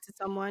Mhm. talk to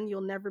someone,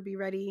 you'll never be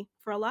ready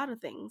for a lot of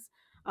things.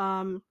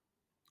 Um,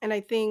 and I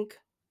think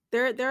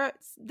there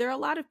are a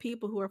lot of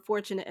people who are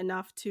fortunate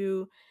enough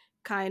to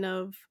kind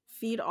of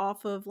feed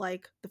off of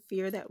like the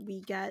fear that we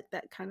get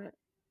that kind of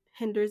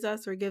hinders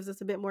us or gives us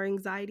a bit more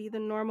anxiety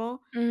than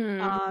normal. Mhm.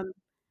 Um,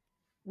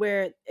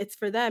 where it's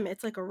for them,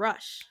 it's like a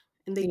rush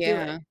and they do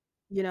it,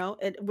 Yeah.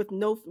 with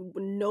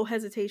no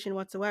hesitation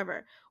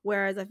whatsoever.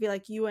 Whereas I feel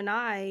like you and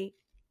I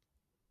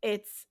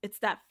it's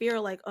that fear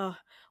like, oh,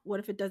 what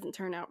if it doesn't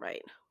turn out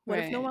right? What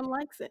if no Right. one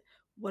likes it?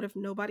 What if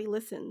nobody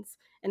listens?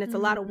 And it's a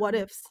lot of what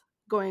Mhm. ifs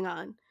going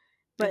on.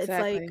 But it's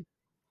like Exactly.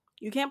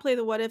 you can't play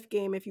the what if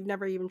game if you've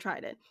never even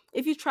tried it.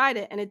 If you tried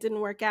it and it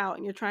didn't work out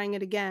and you're trying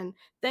it again,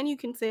 then you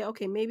can say,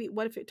 okay, maybe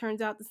what if it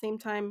turns out the same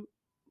time,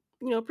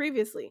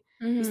 previously?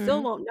 You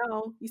still Mhm. won't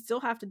know. You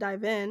still have to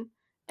dive in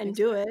and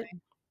do it,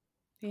 Exactly.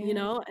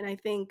 Yeah. and I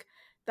think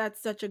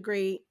that's such a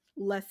great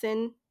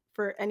lesson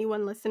for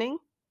anyone listening.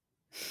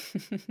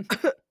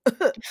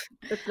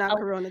 That's not A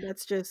corona,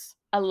 that's just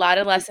a lot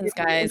of me lessons,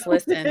 guys,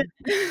 listen.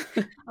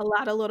 a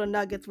lot of little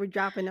nuggets we're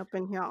dropping up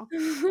in here.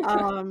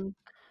 Um,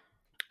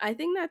 I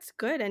think that's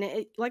good,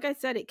 and like I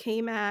said, it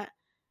came at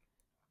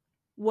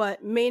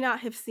what may not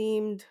have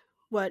seemed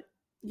what,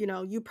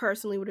 you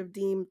personally would have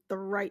deemed the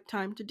right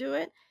time to do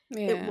it.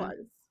 It Yeah.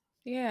 was.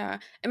 Yeah.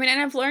 I mean,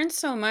 and I've learned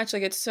so much,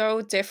 like, it's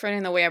so different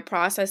in the way I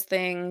process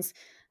things,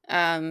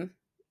 um,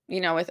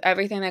 with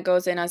everything that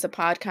goes in as a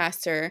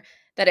podcaster,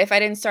 that if I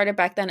didn't start it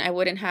back then, I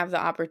wouldn't have the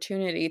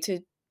opportunity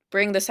to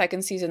bring the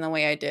second season the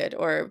way I did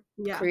or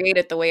Yeah. create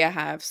it the way I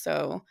have,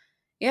 so,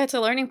 yeah, it's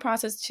a learning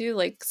process too,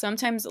 like,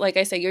 sometimes, like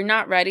I say, you're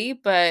not ready,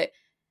 but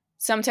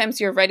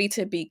sometimes you're ready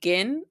to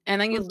begin,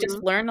 and then you just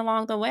Mhm. learn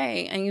along the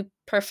way, and you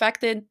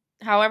perfect it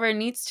however it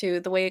needs to,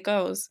 the way it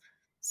goes,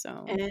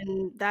 so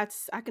And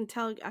that's I can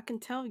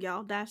tell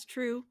y'all that's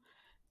true,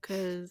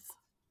 cause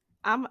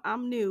I'm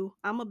new.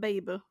 I'm a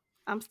baby.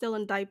 I'm still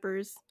in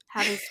diapers.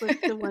 Haven't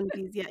switched to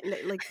onesies yet.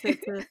 Like to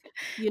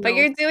you But know,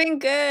 you're doing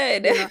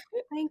good. you know.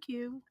 Thank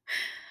you.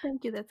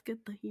 Thank you. That's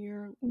good to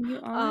hear. You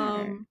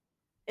are. Um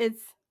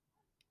it's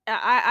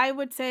I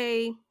would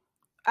say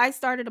I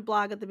started a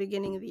blog at the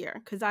beginning of the year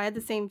because I had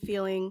the same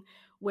feeling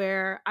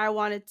where I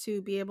wanted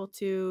to be able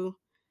to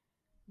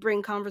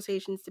bring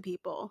conversations to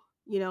people,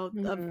 of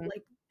Mhm.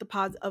 like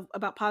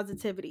about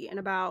positivity and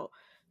about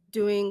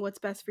doing what's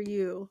best for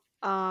you.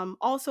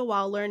 Also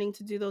while learning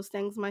to do those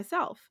things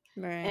myself.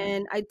 Right.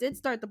 And I did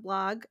start the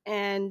blog,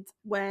 and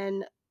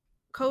when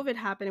COVID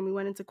happened and we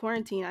went into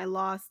quarantine, I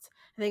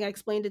think I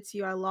explained it to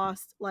you, I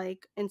lost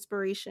like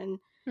inspiration.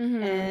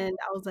 Mhm. And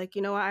I was like,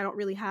 you know what, I don't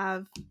really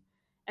have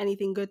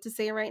anything good to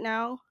say right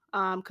now,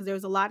 because there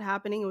was a lot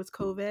happening. It was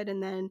COVID,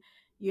 and then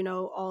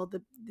all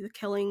the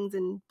killings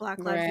and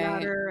Black Lives Right.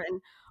 Matter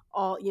and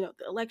all the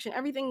election,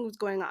 everything was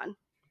going on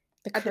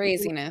The at the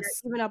beginning of the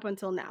craziness. year, even up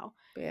until now,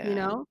 you Yeah.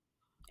 know,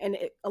 and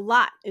a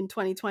lot in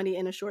 2020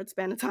 in a short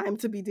span of time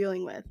to be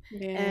dealing with.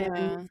 And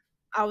Yeah.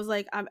 I was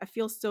like, I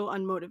feel so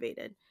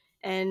unmotivated,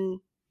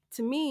 and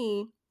to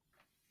me,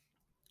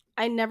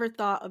 I never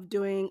thought of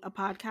doing a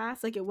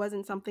podcast. Like it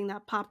wasn't something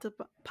that popped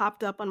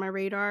up on my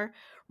radar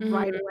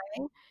right Mhm.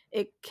 away.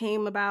 It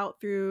came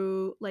about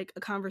through like a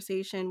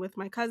conversation with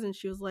my cousin.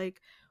 She was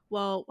like,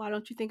 "Well, why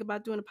don't you think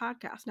about doing a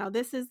podcast?" Now,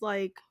 this is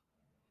like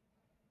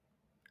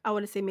I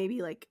want to say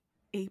maybe like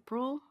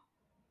April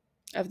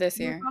Of this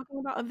we were year. talking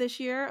about of this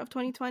year of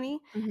 2020,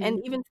 and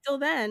Mhm. even still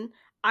then,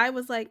 I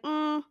was like,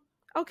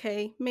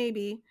 okay,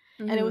 maybe."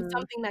 And it was Mhm.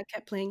 something that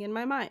kept playing in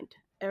my mind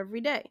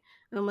every day.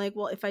 And I'm like,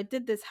 "Well, if I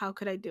did this, how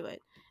could I do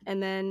it?"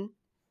 And then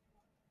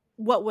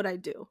what would I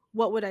do?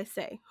 What would I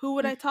say? Who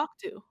would Mm. I talk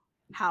to?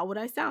 How would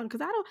I sound?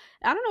 Because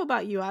I don't know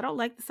about you. I don't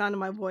like the sound of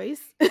my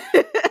voice. I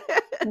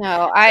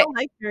No, I don't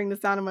like hearing the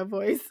sound of my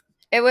voice.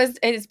 it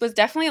was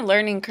definitely a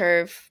learning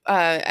curve,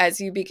 as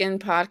you begin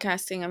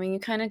podcasting. I mean, you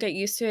kinda get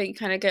used to it, you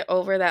kinda get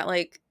over that,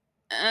 like,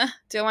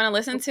 do I wanna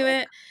listen Real to quick.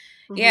 it?"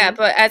 Yeah, Mhm.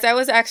 but as I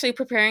was actually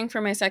preparing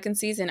for my second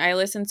season, I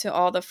listened to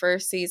all the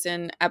first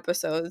season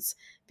episodes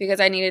because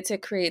I needed to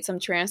create some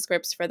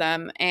transcripts for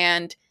them,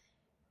 and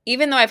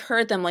even though I've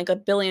heard them like a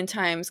billion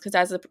times, because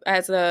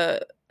as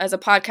a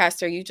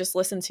podcaster, you just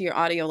listen to your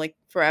audio like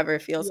forever,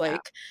 it feels Yeah.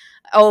 like,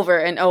 over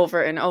and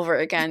over and over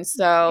again.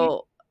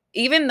 So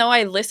even though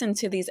I listened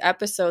to these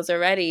episodes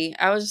already,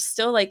 I was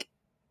still like,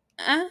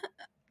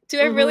 do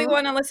I really Mhm.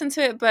 want to listen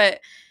to it?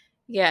 But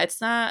yeah,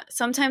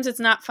 sometimes it's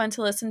not fun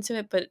to listen to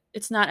it, but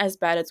it's not as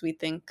bad as we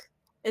think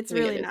It's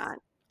we it really is. not.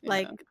 Yeah.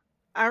 Like,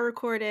 I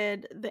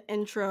recorded the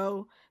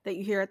intro that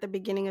you hear at the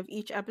beginning of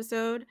each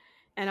episode,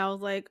 and I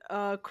was like,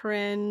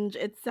 cringe.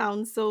 It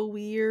sounds so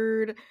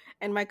weird."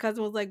 And my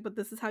cousin was like, "But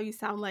this is how you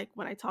sound like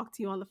when I talk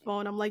to you on the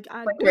phone." I'm like,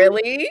 "I Like, do?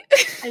 really?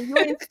 And you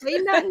ain't say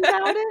nothing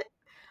about it?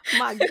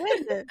 My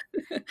goodness."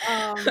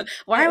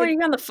 Why And were it's you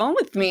on the phone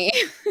with me?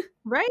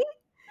 right?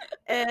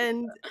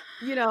 And,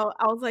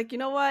 I was like, "You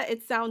know what?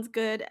 It sounds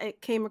good.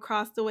 It came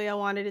across the way I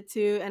wanted it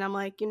to." And I'm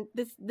like,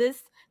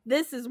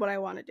 This is what I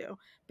want to do."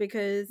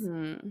 Because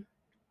Hmm.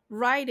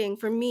 writing,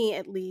 for me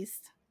at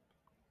least,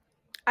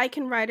 I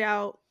can write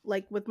out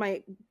like with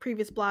my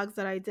previous blogs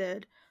that I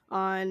did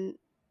on,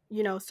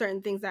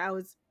 certain things that I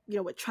was,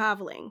 with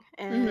traveling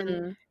and,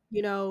 Mhm.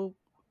 you know,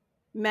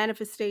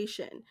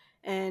 manifestation.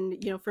 And,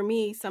 for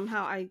me,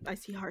 somehow I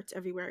see hearts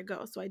everywhere I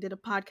go. So I did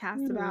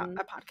Mhm.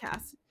 a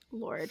podcast,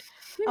 Lord,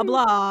 a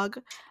blog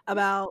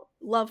about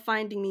love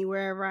finding me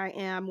wherever I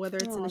am,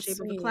 whether it's in the Oh, shape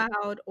of a sweet.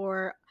 cloud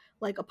or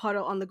like a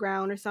puddle on the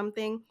ground or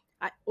something,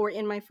 or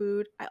in my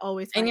food. I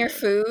always And find your it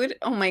food?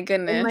 Oh my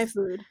in my goodness.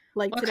 food.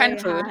 Like What kind today of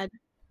I food? had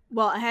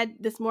well, I had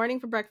this morning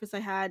for breakfast. I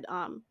had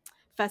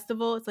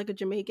festival. It's like a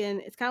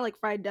Jamaican. It's kind of like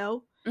fried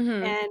dough,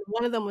 Mhm. and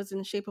one of them was in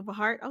the shape of a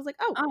heart. I was like,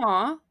 oh,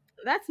 Aw,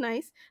 that's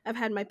nice. I've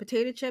had my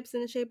potato chips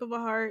in the shape of a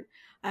heart.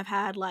 I've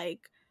had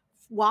like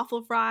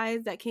waffle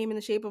fries that came in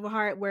the shape of a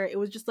heart, where it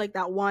was just like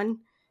that one,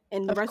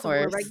 and the of rest of them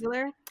were course.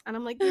 regular. And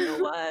I'm like, you know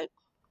what?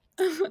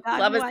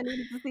 God Love knew is I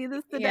needed to see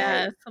this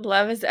today. yes,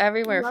 love is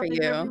everywhere for Love is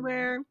you.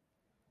 everywhere.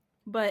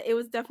 But it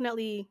was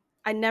definitely,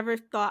 I never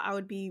thought I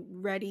would be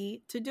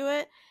ready to do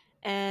it.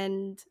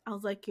 And I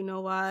was like, you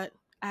know what?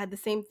 I had the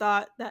same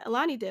thought that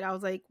Ylani did. I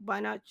was like, why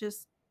not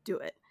just do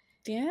it?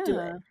 Do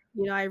it. Yeah.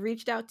 You know, I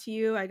reached out to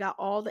you. I got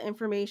all the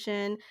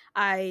information.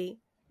 I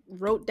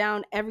wrote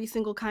down every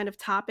single kind of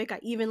topic. I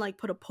even like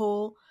put a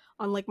poll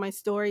on like my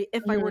story.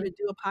 If I were to Mhm.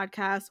 do a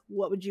podcast,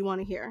 what would you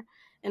want to hear?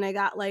 And I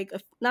got like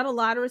not a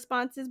lot of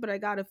responses, but I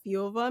got a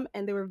few of them,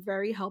 and they were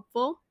very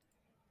helpful.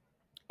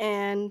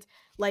 And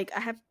like I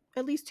have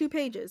at least 2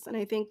 pages, and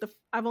I think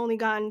I've only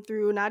gotten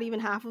through not even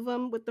half of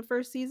them with the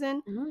first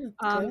season. Mm,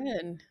 Um,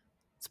 good.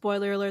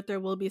 Spoiler alert: there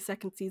will be a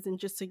second season,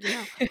 just so you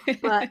know.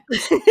 But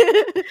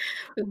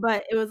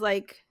but it was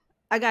like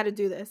I got to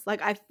do this.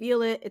 Like I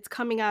feel it; it's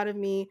coming out of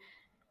me.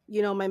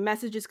 You know, my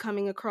message is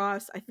coming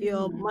across. I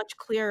feel Mhm. much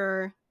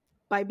clearer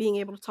by being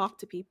able to talk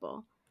to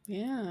people.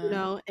 You Yeah.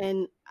 know,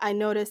 and I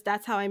noticed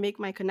that's how I make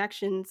my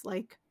connections,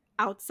 like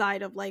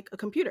outside of like a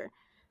computer.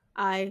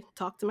 I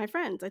talk to my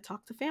friends, I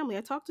talk to family,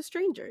 I talk to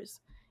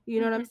strangers. You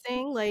know what I'm Mhm.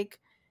 saying? Like,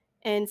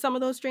 and some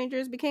of those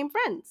strangers became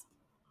friends.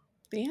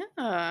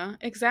 Yeah,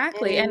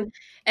 exactly, And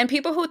and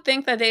people who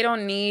think that they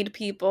don't need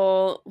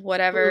people,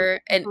 mm, whatever,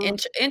 and mhm,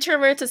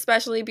 introverts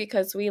especially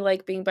because we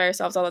like being by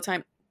ourselves all the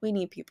time, we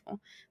need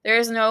people. There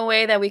is no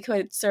way that we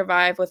could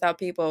survive without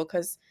people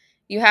because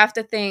you have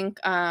to think,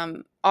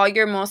 all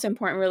your most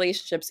important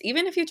relationships,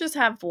 even if you just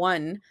have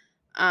one,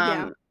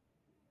 yeah, um,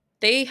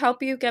 they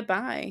help you get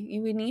by.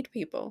 You we need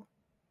people.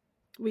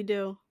 we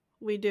do.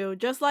 We do.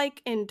 Just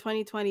like in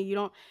 2020,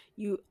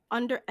 you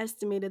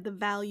underestimated the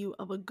value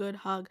of a good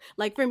hug.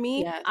 Like for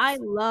me, I Yes,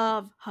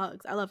 love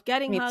hugs. I love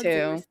getting me hugs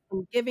and, too.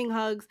 and giving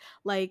hugs.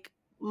 Like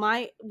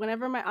my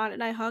whenever my aunt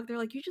and I hug, they're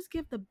like, "You just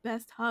give the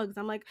best hugs."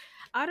 I'm like,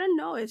 I don't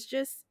know. It's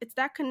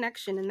that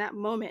connection in that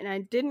moment, and I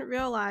didn't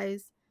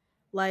realize,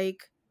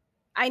 like,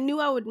 I knew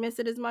I would miss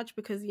it as much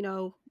because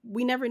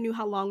we never knew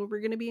how long we were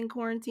going to be in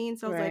quarantine.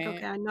 So I was like,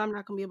 okay, Right. I know I'm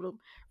not going to be able to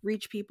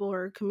reach people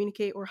or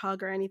communicate or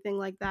hug or anything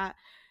like that.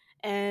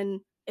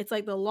 And it's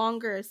like the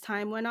longer as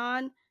time went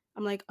on,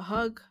 I'm like, a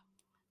hug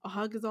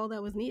is all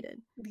that was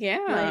needed.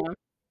 Yeah. Like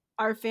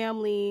our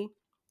family,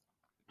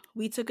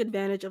 we took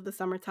advantage of the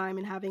summertime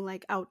and having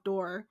like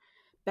outdoor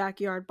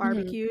backyard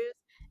Mhm. barbecues,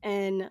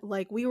 and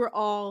like we were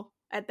all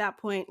at that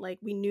point, like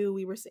we knew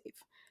we were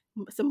safe.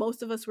 So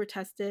most of us were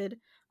tested.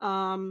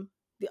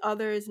 The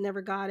others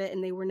never got it,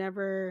 and they were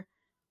never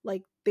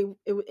like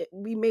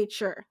we made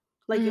sure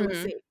like it was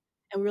Mhm. safe.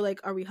 And we were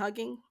like, are we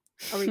hugging?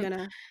 Are we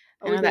gonna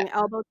are I we know that. doing an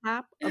elbow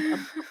tap, a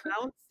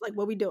bounce, like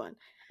what we doing?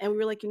 And we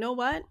were like, you know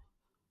what,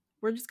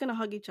 we're just gonna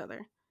hug each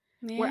other.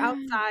 We're Yeah.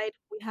 outside,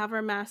 we have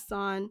our masks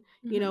on,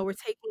 Mhm. we're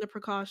taking the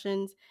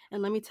precautions,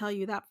 and let me tell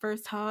you, that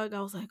first hug,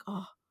 I was like,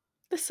 "Oh,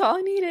 That's all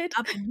I needed.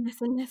 I've been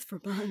missing this for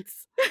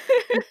months.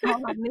 It's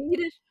all I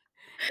needed.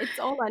 It's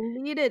all I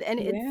needed." And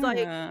it's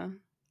like, Yeah.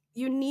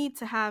 you need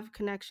to have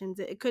connections.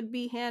 It could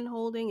be hand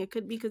holding, it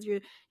could be because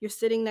you're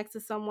sitting next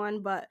to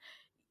someone, but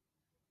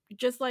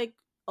just like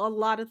a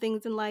lot of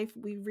things in life,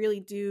 we really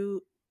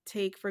do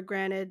take for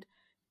granted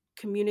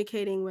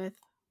communicating with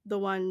the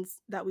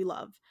ones that we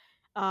love,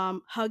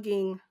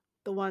 hugging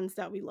the ones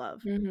that we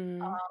love,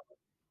 Mhm.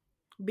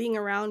 being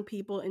around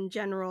people in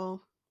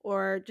general,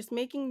 or just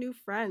making new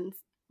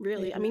friends,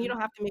 really. I mean, you Yeah.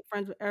 don't have to make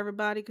friends with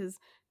everybody because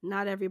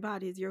not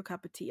everybody is your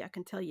cup of tea, I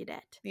can tell you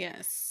that.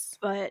 Yes.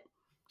 But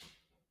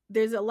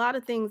there's a lot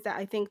of things that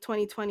I think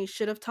 2020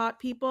 should have taught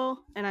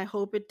people, and I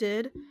hope it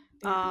did.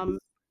 Yes. Um,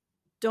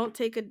 don't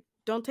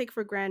take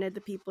for granted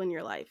the people in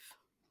your life,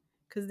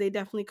 because they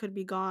definitely could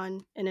be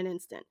gone in an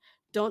instant.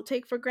 Don't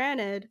take for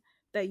granted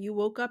that you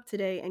woke up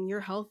today and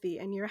you're healthy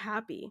and you're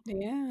happy.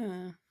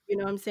 Yeah. You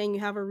know what I'm saying? You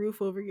have a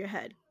roof over your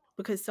head,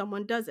 because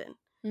someone doesn't.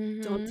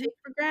 Don't Mhm. take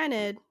for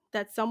granted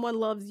that someone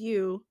loves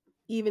you,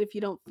 even if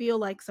you don't feel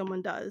like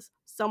someone does.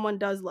 Someone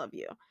does love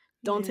you.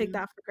 Don't take Yeah.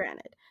 that for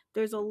granted.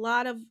 There's a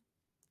lot of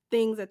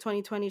things that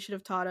 2020 should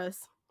have taught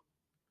us,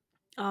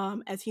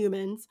 as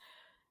humans,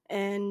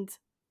 and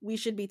we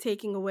should be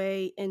taking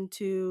away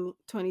into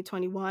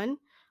 2021.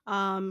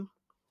 Um,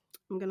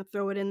 I'm going to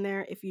throw it in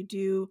there. If you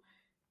do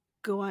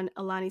go on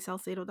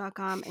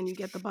alanisalcedo.com and you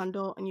get the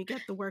bundle and you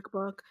get the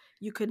workbook,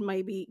 you could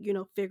maybe,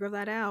 figure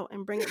that out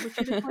and bring it with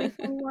you to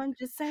 2021.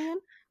 Just saying.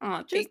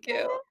 Oh, Just thank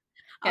you. saying.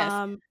 Yes.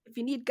 If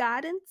you need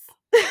guidance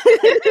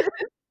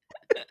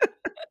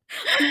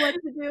on what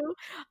to do,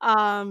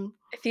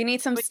 If you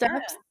need some but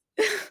steps.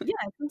 yeah,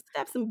 some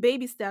steps, some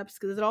baby steps,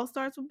 because it all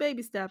starts with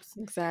baby steps.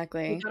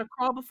 You Exactly. gotta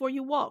crawl before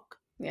you walk,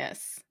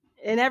 Yes.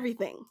 and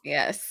everything.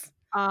 Yes.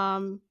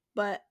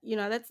 But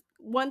that's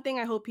one thing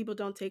I hope people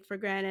don't take for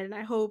granted, and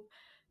I hope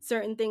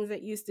certain things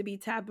that used to be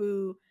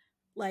taboo,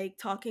 like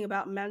talking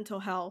about mental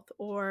health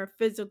or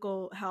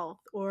physical health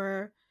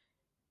or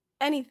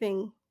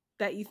anything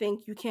that you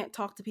think you can't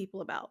talk to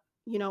people about,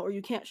 or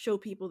you can't show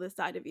people this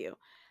side of you.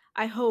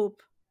 I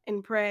hope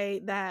and pray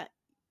that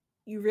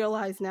you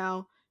realize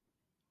now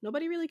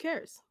nobody really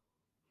cares.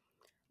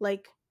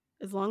 Like,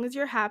 as long as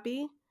you're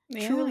happy,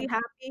 Yeah. truly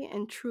happy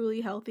and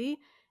truly healthy,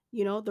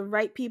 the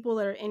right people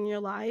that are in your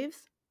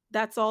lives,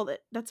 that's all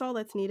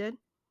that's needed.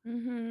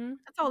 Mhm.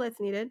 That's all that's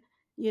needed.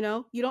 You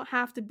don't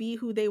have to be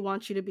who they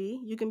want you to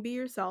be. You can be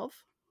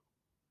yourself.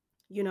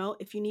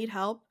 If you need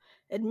help,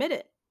 admit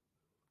it.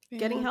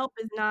 Getting Yeah. help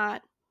is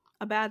not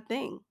a bad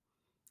thing.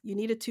 You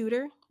need a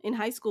tutor. In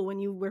high school when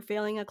you were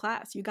failing a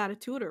class, you got a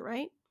tutor,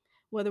 right?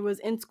 Whether it was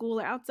in school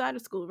or outside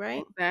of school,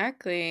 right?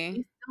 Exactly.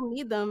 We still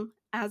need them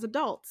as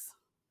adults.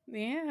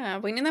 Yeah,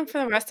 we need them for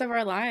the rest of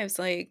our lives.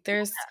 Like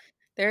there's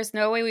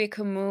no way we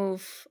can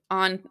move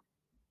on,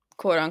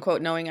 quote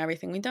unquote, knowing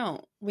everything. We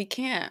don't. We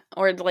can't.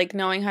 Or like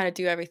knowing how to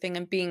do everything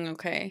and being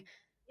okay.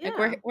 Like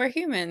Yeah, we're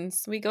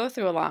humans. We go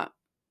through a lot.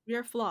 we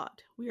are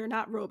flawed. We are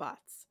not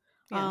robots.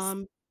 Yes.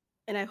 Um,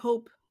 and I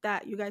hope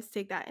that you guys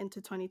take that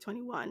into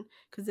 2021,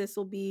 because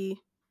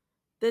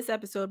this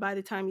episode, by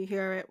the time you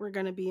hear it, we're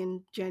going to be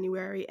in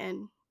January,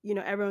 and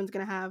everyone's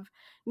going to have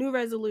new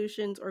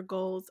resolutions or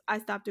goals. I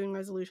stopped doing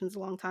resolutions a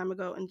long time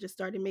ago and just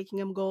started making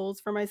them goals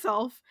for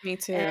myself. Me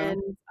too.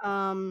 And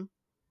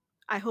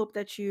I hope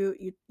that you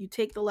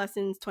take the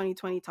lessons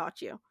 2020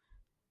 taught you.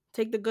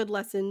 Take the good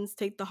lessons,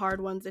 take the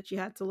hard ones that you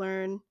had to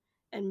learn,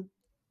 and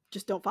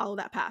just don't follow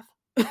that path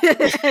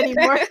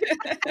anymore.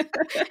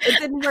 It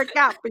didn't work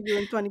out for you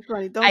in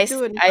 2020. Don't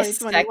do it in I second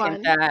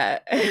 2021.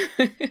 that.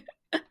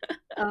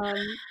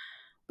 Um,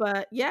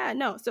 but yeah,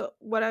 no. So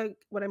what I'm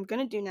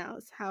gonna do now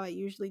is how I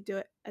usually do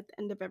it at the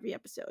end of every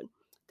episode.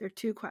 There are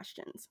two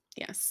questions.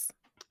 Yes.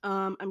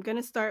 I'm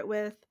gonna start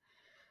with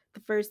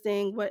the first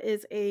thing. What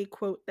is a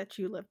quote that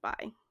you live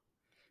by?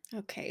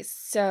 Okay,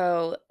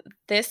 so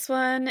this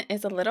one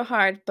is a little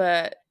hard,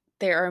 but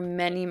there are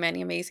many,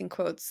 many amazing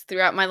quotes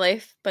throughout my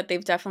life, but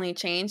they've definitely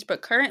changed.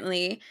 But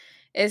currently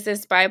is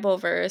this Bible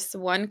verse,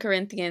 1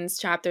 Corinthians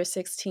chapter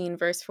 16,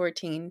 verse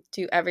 14,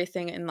 do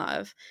everything in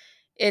love.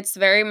 It's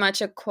very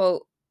much a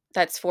quote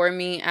that's for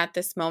me at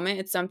this moment.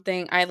 It's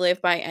something I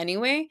live by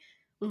anyway,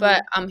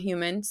 but Hmm. I'm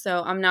human,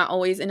 so I'm not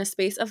always in a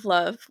space of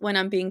love when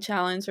I'm being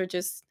challenged or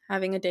just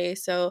having a day.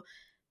 So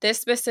this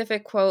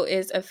specific quote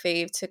is a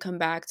fave to come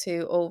back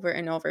to over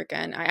and over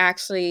again. I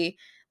actually,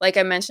 like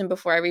I mentioned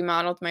before, I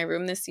remodeled my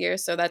room this year,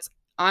 so that's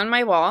on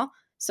my wall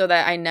so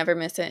that I never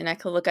miss it and I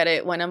could look at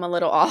it when I'm a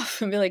little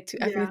off and be like, to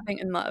Yeah, everything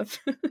in love.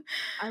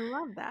 I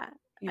love that.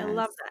 I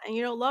love Yes. that. And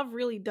love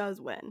really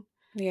does win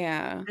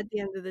Yeah, at the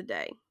end of the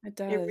day. it It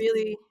does.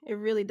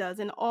 really does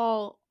in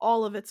all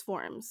of its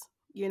forms.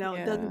 It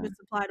doesn't Yeah. just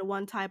apply to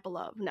one type of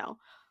love. No.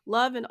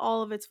 Love in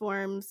all of its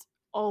forms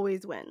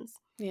always wins.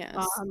 Yes.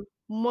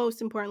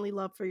 Most importantly,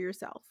 love for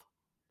yourself,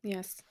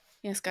 Yes.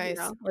 Yes, you guys,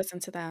 know. listen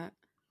to that.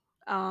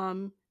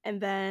 And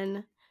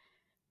then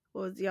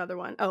what was the other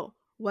one? Oh,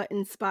 what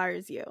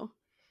inspires you?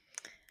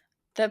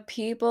 The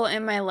people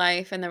in my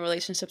life and the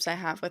relationships I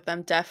have with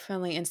them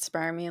definitely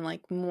inspire me in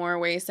like more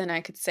ways than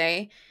I could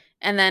say.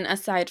 And then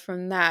aside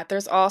from that,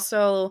 there's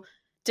also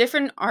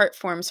different art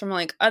forms from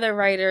like other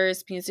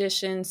writers,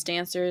 musicians,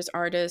 dancers,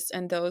 artists,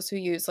 and those who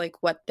use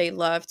like what they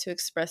love to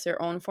express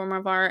their own form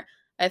of art.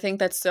 I think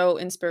that's so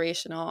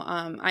inspirational.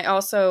 I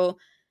also,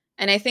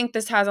 and I think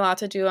this has a lot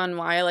to do on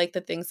why I like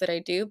the things that I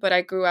do, but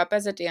I grew up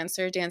as a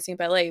dancer, dancing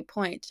ballet,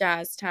 point,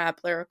 jazz, tap,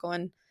 lyrical,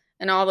 and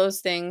all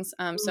those things.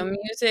 So Mm,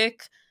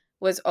 music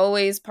was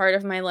always part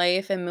of my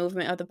life and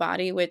movement of the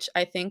body, which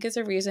I think is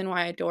a reason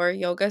why I adore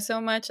yoga so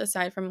much,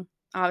 aside from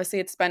obviously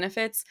its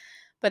benefits.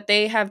 But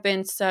they have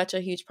been such a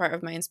huge part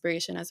of my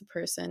inspiration as a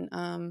person.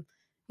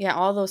 Yeah,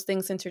 all those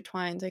things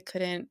intertwined. I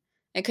couldn't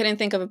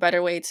think of a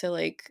better way to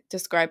like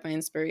describe my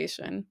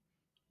inspiration.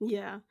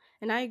 yeah,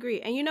 and I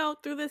agree. And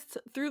through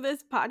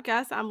this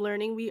podcast, I'm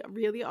learning we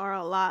really are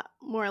a lot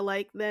more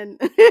alike than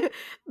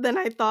than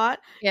I thought,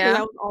 because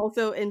I Yeah. was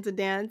also into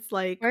dance.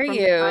 Like Where are from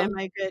the time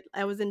you?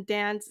 I was in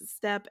dance,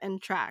 step,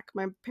 and track.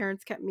 My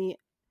parents kept me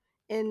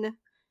in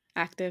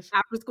Active.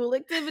 after school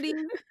activities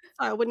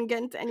so I wouldn't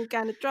get into any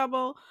kind of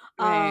trouble.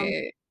 Um,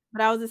 Right.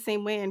 but I was the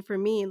same way. And for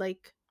me,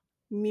 like,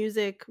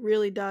 music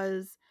really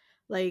does,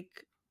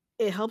 like,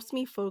 it helps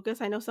me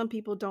focus. I know some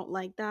people don't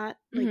like that,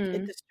 like,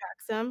 it Hmm.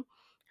 distracts them.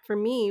 For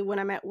me, when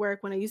I'm at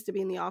work, when I used to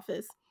be in the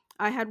office,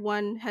 I had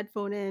one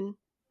headphone in,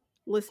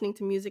 listening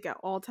to music at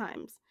all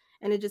times.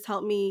 And it just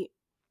helped me,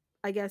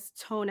 I guess,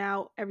 tone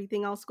out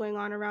everything else going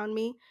on around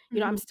me.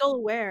 I'm Hmm. still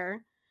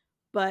aware,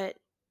 but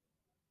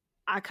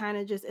I kind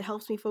of just it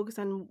helps me focus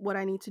on what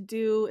I need to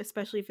do,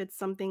 especially if it's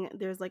something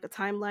there's like a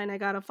timeline I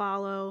gotta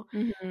follow.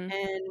 Hmm.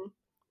 And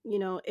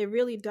it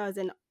really does.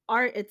 And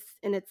art, it's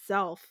in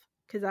itself,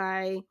 because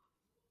I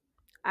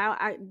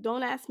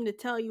don't ask me to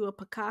tell you a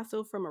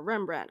Picasso from a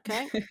Rembrandt,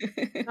 okay? You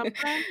know what I'm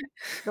saying?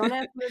 Don't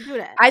ask me to do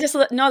that. I just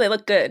no, they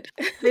look good.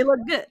 They look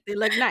good. They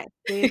look nice.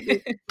 They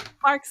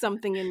spark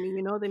something in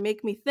me. They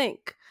make me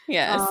think.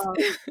 Yes.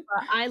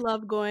 But I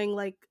love going,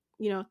 like,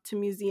 to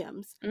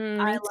museums.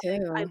 Me I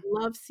too.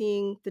 love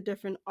seeing the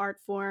different art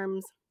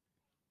forms,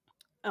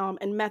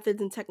 and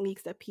methods and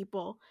techniques that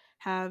people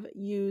have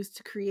used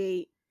to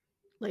create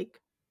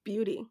like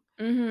beauty,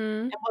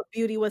 Mhm. and what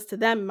beauty was to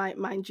them,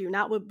 mind you,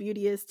 not what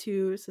beauty is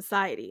to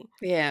society,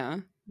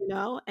 Yeah.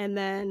 and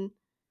then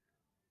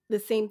the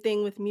same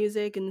thing with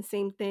music, and the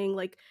same thing,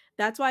 like,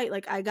 that's why,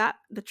 like, I got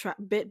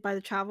bit by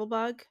the travel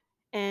bug,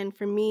 and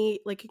for me,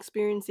 like,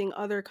 experiencing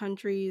other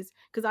countries,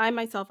 because I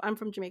myself, I'm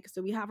from Jamaica,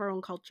 so we have our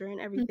own culture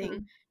and everything,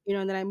 Mhm.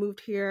 and then I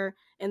moved here,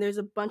 and there's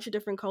a bunch of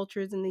different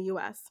cultures in the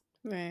US,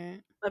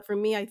 Right. but for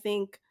me, I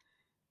think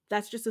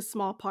that's just a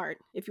small part.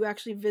 If you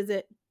actually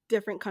visit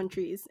different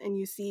countries and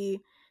you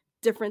see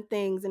different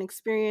things and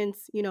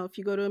experience, if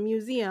you go to a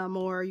museum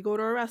or you go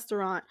to a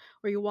restaurant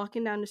or you're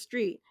walking down the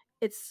street,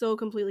 it's so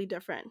completely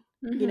different.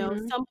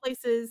 Mhm. Some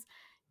places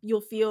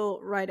you'll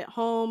feel right at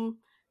home.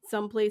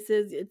 Some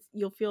places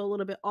you'll feel a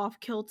little bit off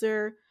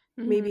kilter,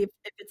 maybe Mhm.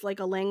 if it's like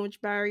a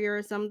language barrier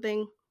or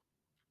something.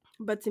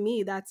 But to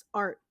me, that's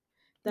art.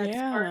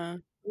 That's art. Yeah.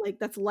 Like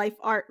that's life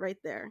art right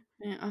there.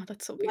 Yeah. Oh,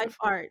 that's so Life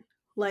beautiful. art,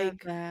 Love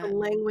like the that.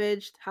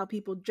 language, how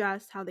people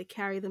dress, how they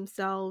carry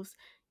themselves,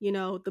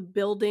 the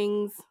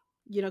buildings,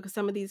 because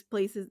some of these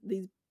places,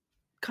 these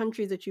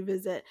countries that you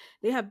visit,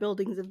 they have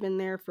buildings that have been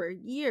there for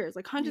years,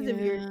 like hundreds of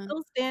years, Yeah.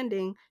 still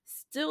standing,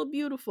 still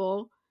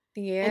beautiful,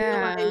 and you're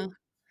like, Yeah.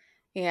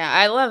 Yeah,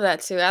 I love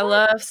that too. I "What?"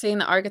 love seeing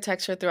the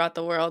architecture throughout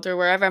the world or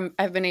wherever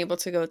I've been able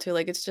to go to.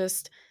 Like,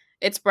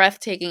 it's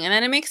breathtaking. And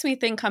then it makes me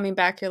think coming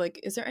back here, like,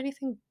 is there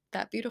anything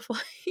that beautiful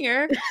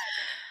here?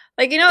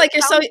 Like, It like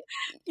you're so sounds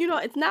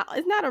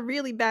it's not a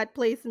really bad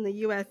place in the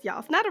US, y'all.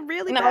 It's not a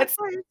really no, bad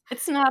place.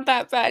 it's not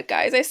that bad,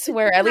 guys. I It's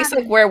swear. just At not least as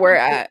like where we're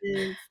beautiful at.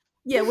 as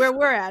yeah, where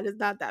we're at is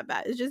not that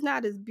bad. It's just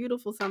not as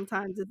beautiful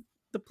sometimes as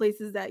the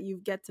places that you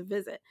get to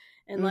visit.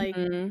 And like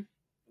Mhm.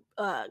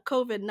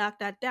 COVID knocked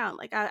that down.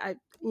 Like I've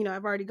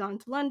already gone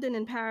to London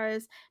and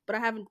Paris, but I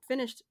haven't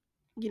finished,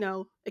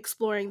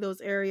 exploring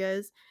those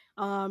areas.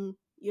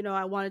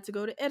 I wanted to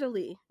go to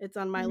Italy. It's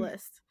on my Mhm.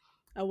 list.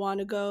 I want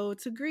to go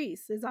to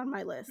Greece. Is on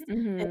my list.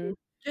 Mhm. And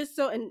just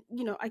so and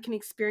I can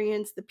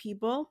experience the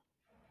people,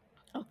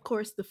 of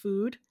course, the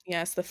food,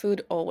 Yes, the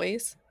food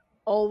always.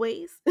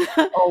 always.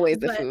 Always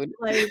the But food.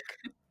 like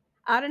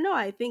I don't know,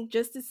 I think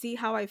just to see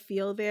how I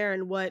feel there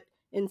and what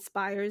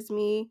inspires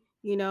me,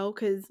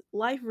 because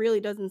life really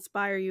does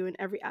inspire you in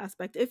every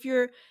aspect if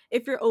you're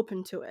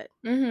open to it.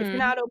 If you're Mhm.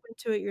 not open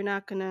to it, you're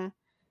not gonna,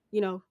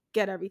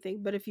 get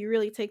everything. But if you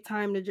really take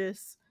time to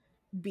just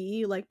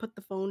be, like, put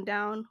the phone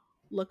down,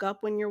 look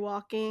up when you're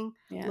walking,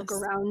 look Yes.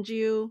 around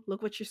you,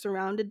 look what you're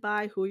surrounded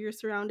by, who you're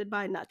surrounded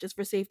by, not just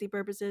for safety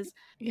purposes.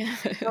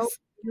 Yes.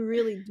 You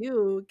really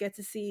do get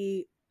to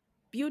see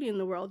beauty in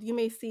the world. You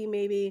may see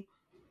maybe,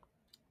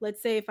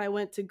 let's say if I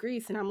went to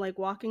Greece and I'm like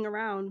walking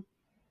around,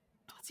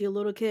 see a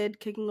little kid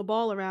kicking a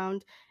ball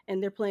around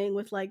and they're playing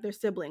with like their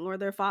sibling or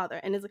their father.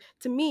 And it's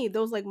to me,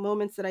 those like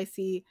moments that I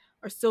see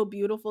are so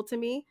beautiful to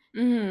me.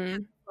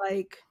 Mhm.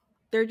 Like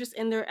they're just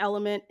in their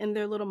element, in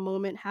their little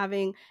moment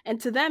having, and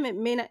to them it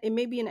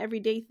may be an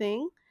everyday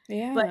thing,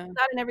 but Yeah. it's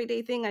not an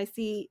everyday thing I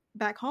see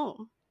back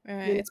home.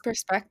 Right, You know? it's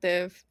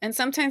perspective, and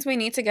sometimes we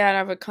need to get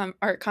out of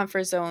our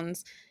comfort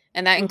zones,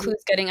 and that Mhm.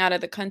 includes getting out of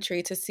the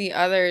country to see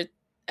other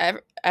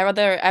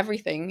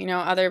everything,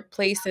 other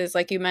places,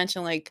 like you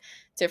mentioned, like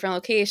different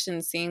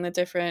locations, seeing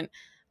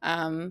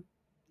um,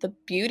 the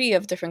beauty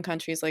of different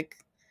countries. Like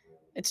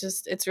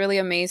it's really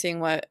amazing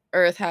what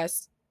Earth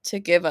has to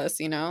give us.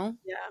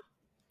 Yeah.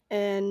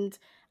 And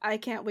I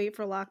can't wait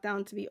for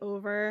lockdown to be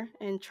over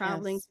and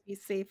traveling Yes, to be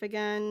safe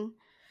again.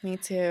 me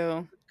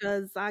too.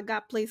 Because I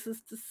got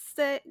places to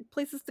sit,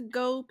 places to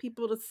go,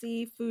 people to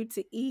see, food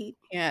to eat,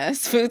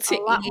 Yes, food a to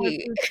lot more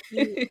eat. food to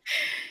eat,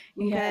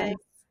 okay? Yes.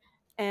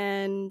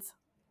 And,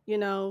 you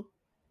know,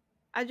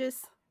 I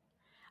just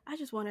I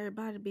just want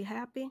everybody to be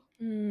happy,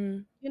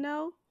 Mm, you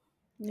know?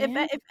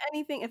 yeah. If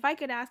anything, if I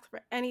could ask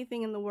for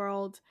anything in the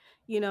world,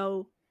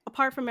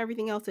 apart from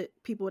everything else that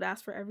people would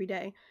ask for every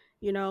day,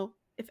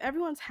 if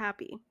everyone's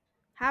happy,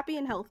 happy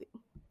and healthy,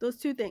 those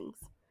two things,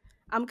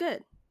 I'm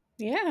good.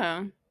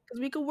 Yeah. Because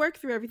we could work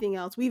through everything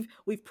else. We've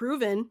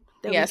proven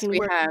that we Yes, can we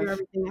work through have.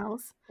 everything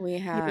else, We you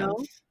have.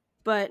 know?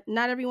 But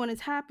not everyone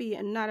is happy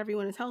and not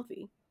everyone is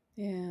healthy.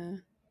 Yeah.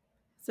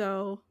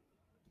 So,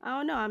 I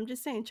don't know, I'm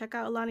just saying, check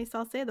out Ylani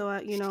Salcedo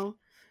at,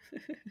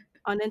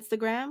 on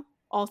Instagram,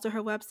 also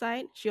her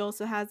website. She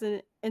also has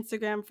an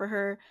Instagram for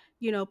her,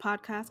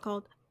 podcast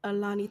called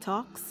Ylani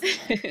Talks.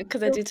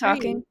 Because I Feel do free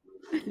talking.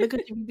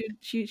 because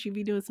she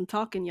be doing some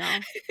talking,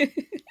 y'all,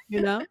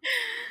 you know?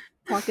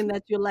 Talking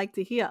that you like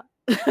to hear.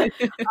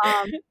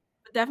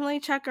 But definitely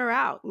check her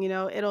out,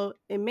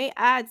 it may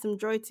add some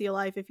joy to your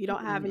life if you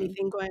don't have Mm,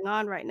 anything going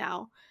on right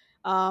now.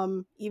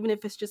 Even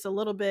if it's just a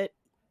little bit,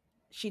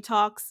 she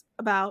talks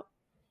about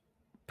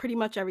pretty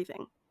much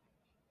everything.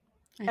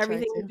 I try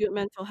Everything to to. do with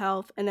mental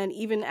health, and then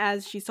even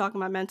as she's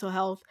talking about mental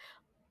health,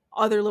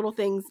 other little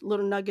things,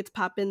 little nuggets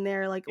pop in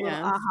there, like little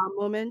Yes. aha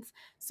moments.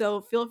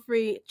 So feel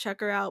free, check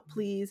her out,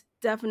 please.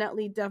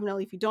 Definitely,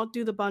 definitely. If you don't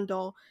do the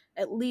bundle,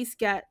 at least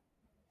get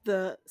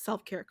the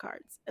self-care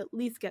cards. At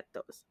least get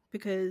those,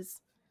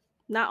 because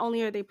not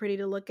only are they pretty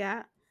to look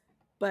at,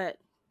 but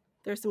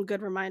there's some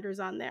good reminders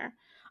on there.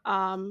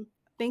 Um,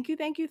 thank you,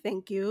 thank you,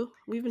 thank you.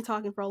 We've been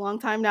talking for a long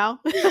time now.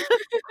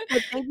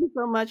 But thank you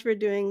so much for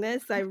doing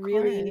this. I Of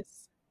really,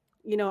 course.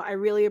 I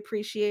really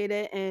appreciate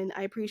it. And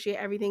I appreciate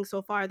everything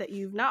so far that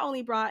you've not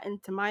only brought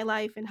into my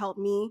life and helped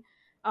me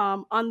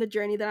on the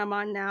journey that I'm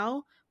on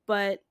now,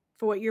 but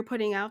for what you're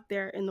putting out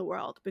there in the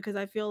world, because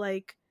I feel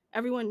like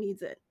everyone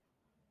needs it.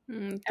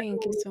 Thank you Everyone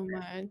needs so it.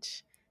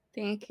 much.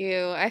 Thank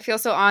you. I feel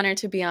so honored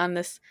to be on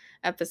this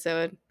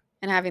episode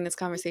and having this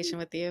conversation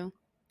with you.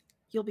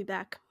 You'll be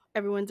back.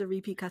 Everyone's a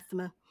repeat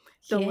customer.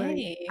 Don't worry. I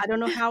Yay.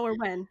 don't know how or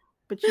when,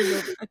 but you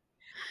will be.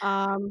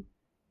 Um,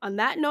 on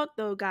that note,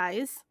 though,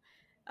 guys,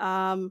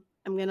 I'm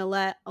going to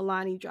let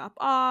Ylani drop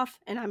off,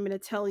 and I'm going to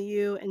tell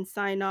you and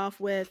sign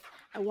off with,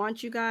 I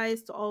want you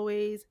guys to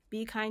always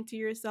be kind to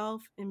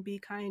yourself and be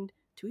kind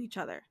to each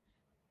other.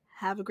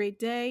 Have a great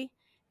day,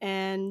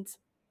 and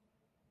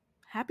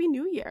Happy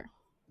New Year.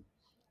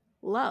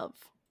 Love.